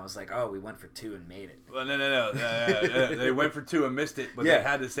 8-0. I was like, oh, we went for 2 and made it. Well, no. They went for 2 and missed it, but they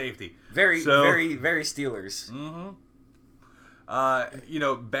had the safety. Very Steelers.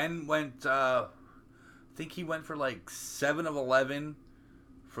 Mm-hmm. Ben went. I think he went for like 7 of 11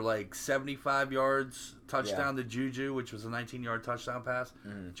 for like 75 yards. Touchdown to Juju, which was a 19-yard touchdown pass.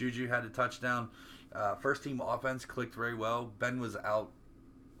 Juju had a touchdown. First team offense clicked very well. Ben was out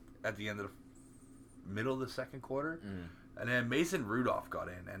at the end of the middle of the second quarter. And then Mason Rudolph got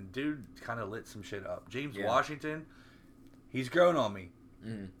in, and dude kind of lit some shit up. James Washington, he's grown on me.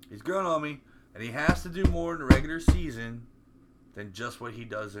 He's grown on me, and he has to do more in the regular season than just what he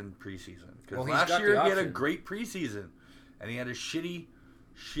does in preseason. Because last year he had a great preseason, and he had a shitty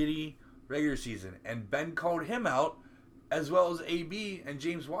regular season. And Ben called him out, as well as AB, and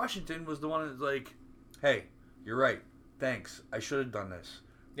James Washington was the one that's like, hey, you're right. Thanks. I should have done this.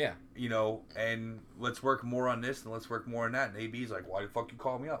 Yeah. And let's work more on this and let's work more on that. And AB's like, why the fuck you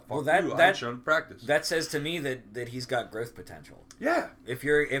call me up? Fuck well, you. I showed him practice. That says to me that he's got growth potential. Yeah. If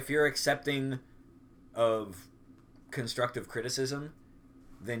you're accepting of constructive criticism,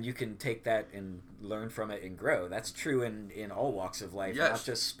 then you can take that and learn from it and grow. That's true in all walks of life, not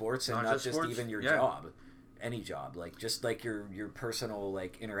just sports and not just even your job. Any job. Like just like your personal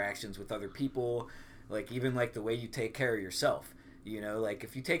like interactions with other people, like even like the way you take care of yourself. Like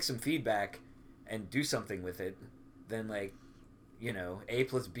if you take some feedback and do something with it, then like, A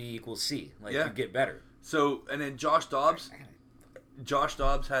plus B equals C. Like you get better. So and then Josh Dobbs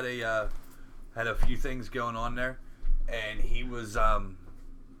had a few things going on there, and he was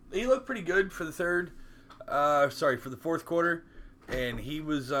he looked pretty good for the for the fourth quarter, and he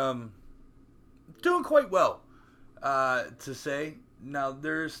was doing quite well to say. Now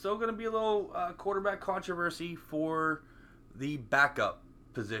there's still going to be a little quarterback controversy for the backup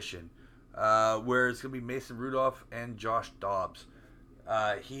position, where it's going to be Mason Rudolph and Josh Dobbs.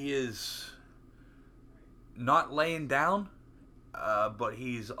 He is not laying down, but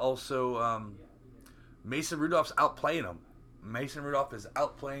he's also Mason Rudolph's outplaying him. Mason Rudolph is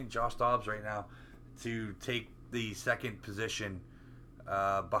outplaying Josh Dobbs right now to take the second position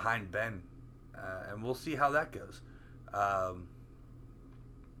behind Ben, and we'll see how that goes.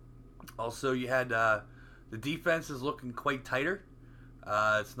 Also, you had the defense is looking quite tighter.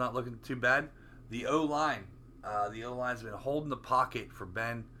 It's not looking too bad. The O-line. The O-line's been holding the pocket for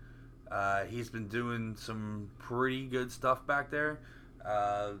Ben. He's been doing some pretty good stuff back there.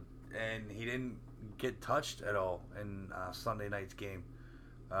 And he didn't get touched at all in Sunday night's game.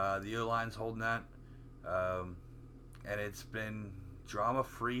 The O-line's holding that. And it's been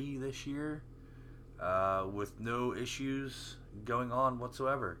drama-free this year with no issues going on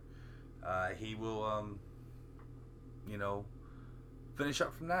whatsoever. He will... finish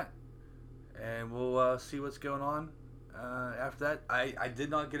up from that, and we'll see what's going on after that. I did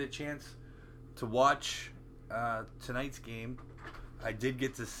not get a chance to watch tonight's game. I did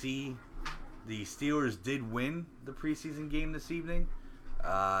get to see the Steelers did win the preseason game this evening.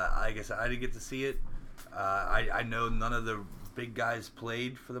 I guess I did get to see it. I know none of the big guys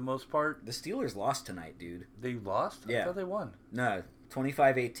played for the most part. The Steelers lost tonight, dude. They lost? Yeah. I thought they won. No,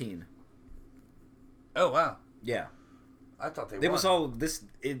 25-18. Oh, wow. Yeah. I thought they won. It was all this.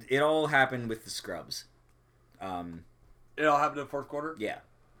 It all happened with the scrubs. It all happened in the fourth quarter. Yeah,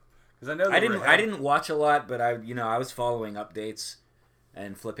 because I know I didn't watch a lot, but I was following updates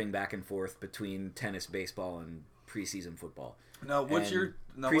and flipping back and forth between tennis, baseball, and preseason football. No,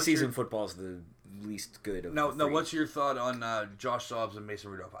 preseason football is the least good of the three. What's your thought on Josh Dobbs and Mason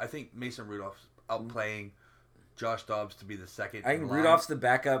Rudolph? I think Mason Rudolph's outplaying Josh Dobbs to be the second. I think Rudolph's the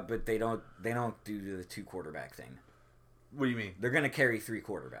backup, but they don't do the 2 quarterback thing. What do you mean? They're going to carry 3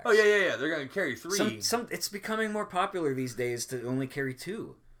 quarterbacks. Oh, yeah. They're going to carry 3. It's becoming more popular these days to only carry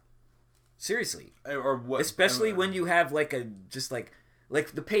 2. Seriously. Or what? Especially when you have like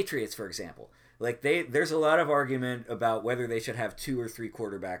the Patriots, for example. Like there's a lot of argument about whether they should have 2 or 3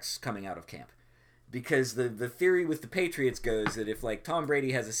 quarterbacks coming out of camp. Because the theory with the Patriots goes that if like Tom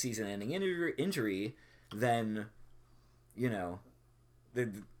Brady has a season-ending injury, then then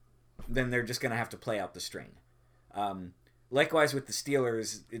they're just going to have to play out the string. Likewise with the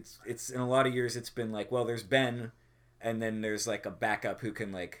Steelers, it's in a lot of years it's been like, well, there's Ben, and then there's like a backup who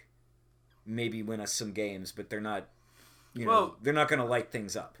can like maybe win us some games, but they're not. They're not going to light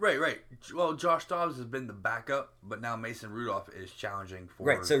things up. Right. Well, Josh Dobbs has been the backup, but now Mason Rudolph is challenging for...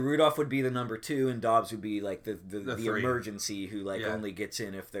 Right, so Rudolph would be the number 2, and Dobbs would be like the three. emergency who only gets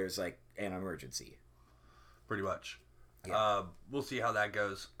in if there's like an emergency. Pretty much. Yeah. We'll see how that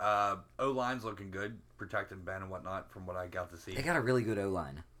goes. O-line's looking good, protecting Ben and whatnot from what I got to see. They got a really good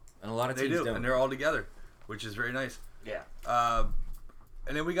O-line. And a lot of teams don't. And they're all together, which is very nice. Yeah.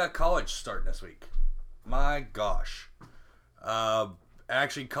 And then we got college starting this week. My gosh.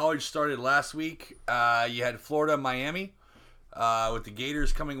 Actually, college started last week. You had Florida, Miami, with the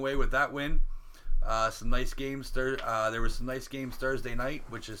Gators coming away with that win. Some nice games. There were some nice games Thursday night,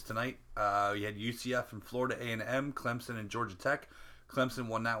 which is tonight. You had UCF and Florida A&M, Clemson and Georgia Tech. Clemson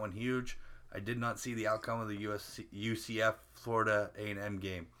won that one huge. I did not see the outcome of the UCF Florida A&M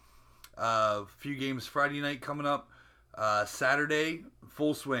game. A few games Friday night coming up. Saturday,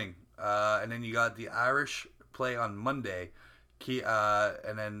 full swing. And then you got the Irish play on Monday.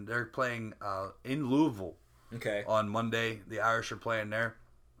 And then they're playing in Louisville. Okay. On Monday, the Irish are playing there.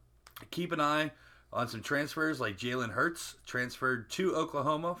 Keep an eye on some transfers, like Jalen Hurts transferred to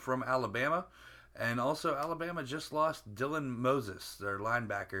Oklahoma from Alabama, and also Alabama just lost Dylan Moses, their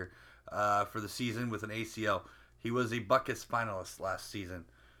linebacker, for the season with an ACL. He was a Buckets finalist last season.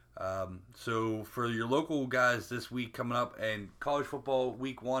 So for your local guys this week coming up, and college football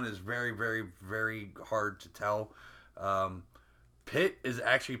week 1 is very, very, very hard to tell. Pitt is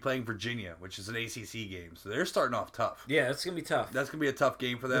actually playing Virginia, which is an ACC game. So they're starting off tough. Yeah, that's going to be tough. That's going to be a tough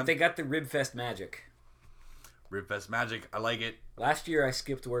game for them. But they got the Ribfest magic. Ribfest magic. I like it. Last year I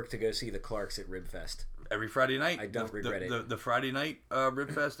skipped work to go see the Clarks at Ribfest. Every Friday night. I don't regret it. The Friday night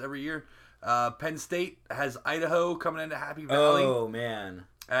Ribfest every year. Penn State has Idaho coming into Happy Valley. Oh, man.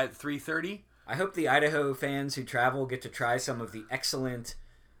 At 3:30. I hope the Idaho fans who travel get to try some of the excellent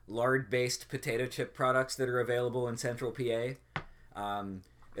lard-based potato chip products that are available in Central PA.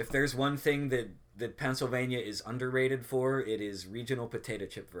 If there's one thing that Pennsylvania is underrated for, it is regional potato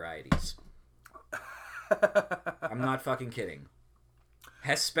chip varieties. I'm not fucking kidding.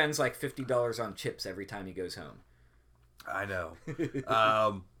 Hess spends like $50 on chips every time he goes home. I know.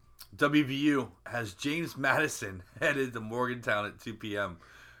 WVU has James Madison headed to Morgantown at 2 p.m.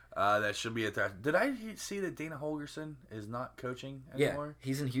 That should be a threat. Did I see that Dana Holgerson is not coaching anymore? Yeah,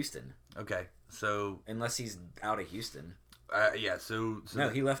 he's in Houston. Okay, so... Unless he's out of Houston. Yeah, so no,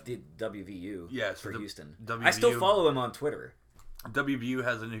 he left the WVU for Houston. WVU, I still follow him on Twitter. WVU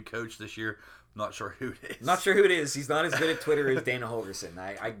has a new coach this year. Not sure who it is. Not sure who it is. He's not as good at Twitter as Dana Holgerson.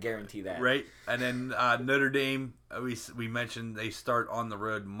 I guarantee that. Right. And then Notre Dame, we mentioned they start on the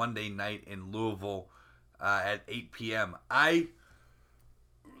road Monday night in Louisville at 8 p.m. I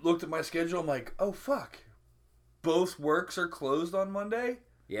looked at my schedule. I'm like, oh, fuck. Both works are closed on Monday?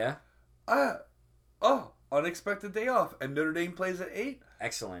 Yeah. Unexpected day off. And Notre Dame plays at 8?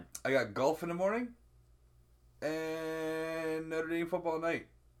 Excellent. I got golf in the morning and Notre Dame football at night.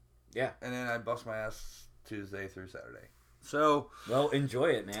 Yeah. And then I bust my ass Tuesday through Saturday. So... Well,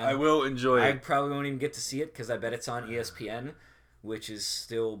 enjoy it, man. I will enjoy it. I probably won't even get to see it because I bet it's on ESPN, which is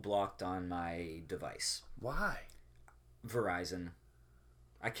still blocked on my device. Why? Verizon.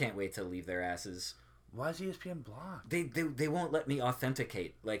 I can't wait to leave their asses. Why is ESPN blocked? They won't let me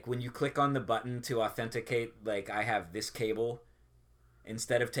authenticate. Like, when you click on the button to authenticate, like, I have this cable,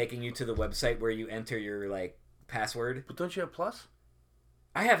 instead of taking you to the website where you enter your, like, password. But don't you have Plus?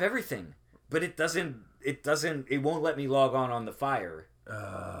 I have everything, but it won't let me log on the Fire,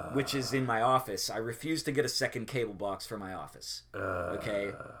 which is in my office. I refuse to get a second cable box for my office.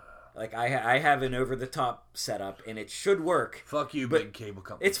 Okay? Like, I have an over-the-top setup, and it should work. Fuck you, big cable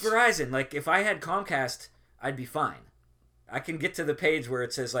company. It's Verizon. Like, if I had Comcast, I'd be fine. I can get to the page where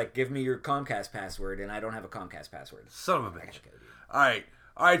it says, like, give me your Comcast password, and I don't have a Comcast password. Son of a bitch. All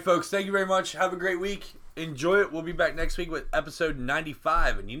right, folks. Thank you very much. Have a great week. Enjoy it. We'll be back next week with episode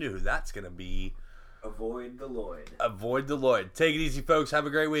 95, and you know who that's going to be. Avoid the Lloyd. Avoid the Lloyd. Take it easy, folks. Have a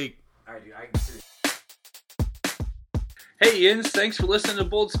great week. All right, dude. Hey, Yins. Thanks for listening to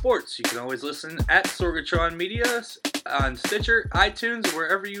Bold Sports. You can always listen at Sorgatron Media on Stitcher, iTunes, or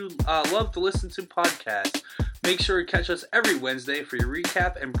wherever you love to listen to podcasts. Make sure to catch us every Wednesday for your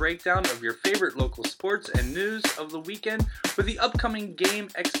recap and breakdown of your favorite local sports and news of the weekend with the upcoming game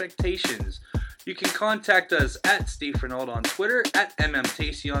expectations. You can contact us at Steve Fernald on Twitter, at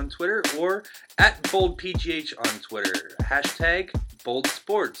MMTacey on Twitter, or at BoldPGH on Twitter. Hashtag Bold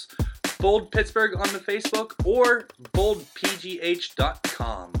Sports. Bold Pittsburgh on the Facebook or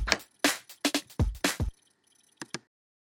boldpgh.com.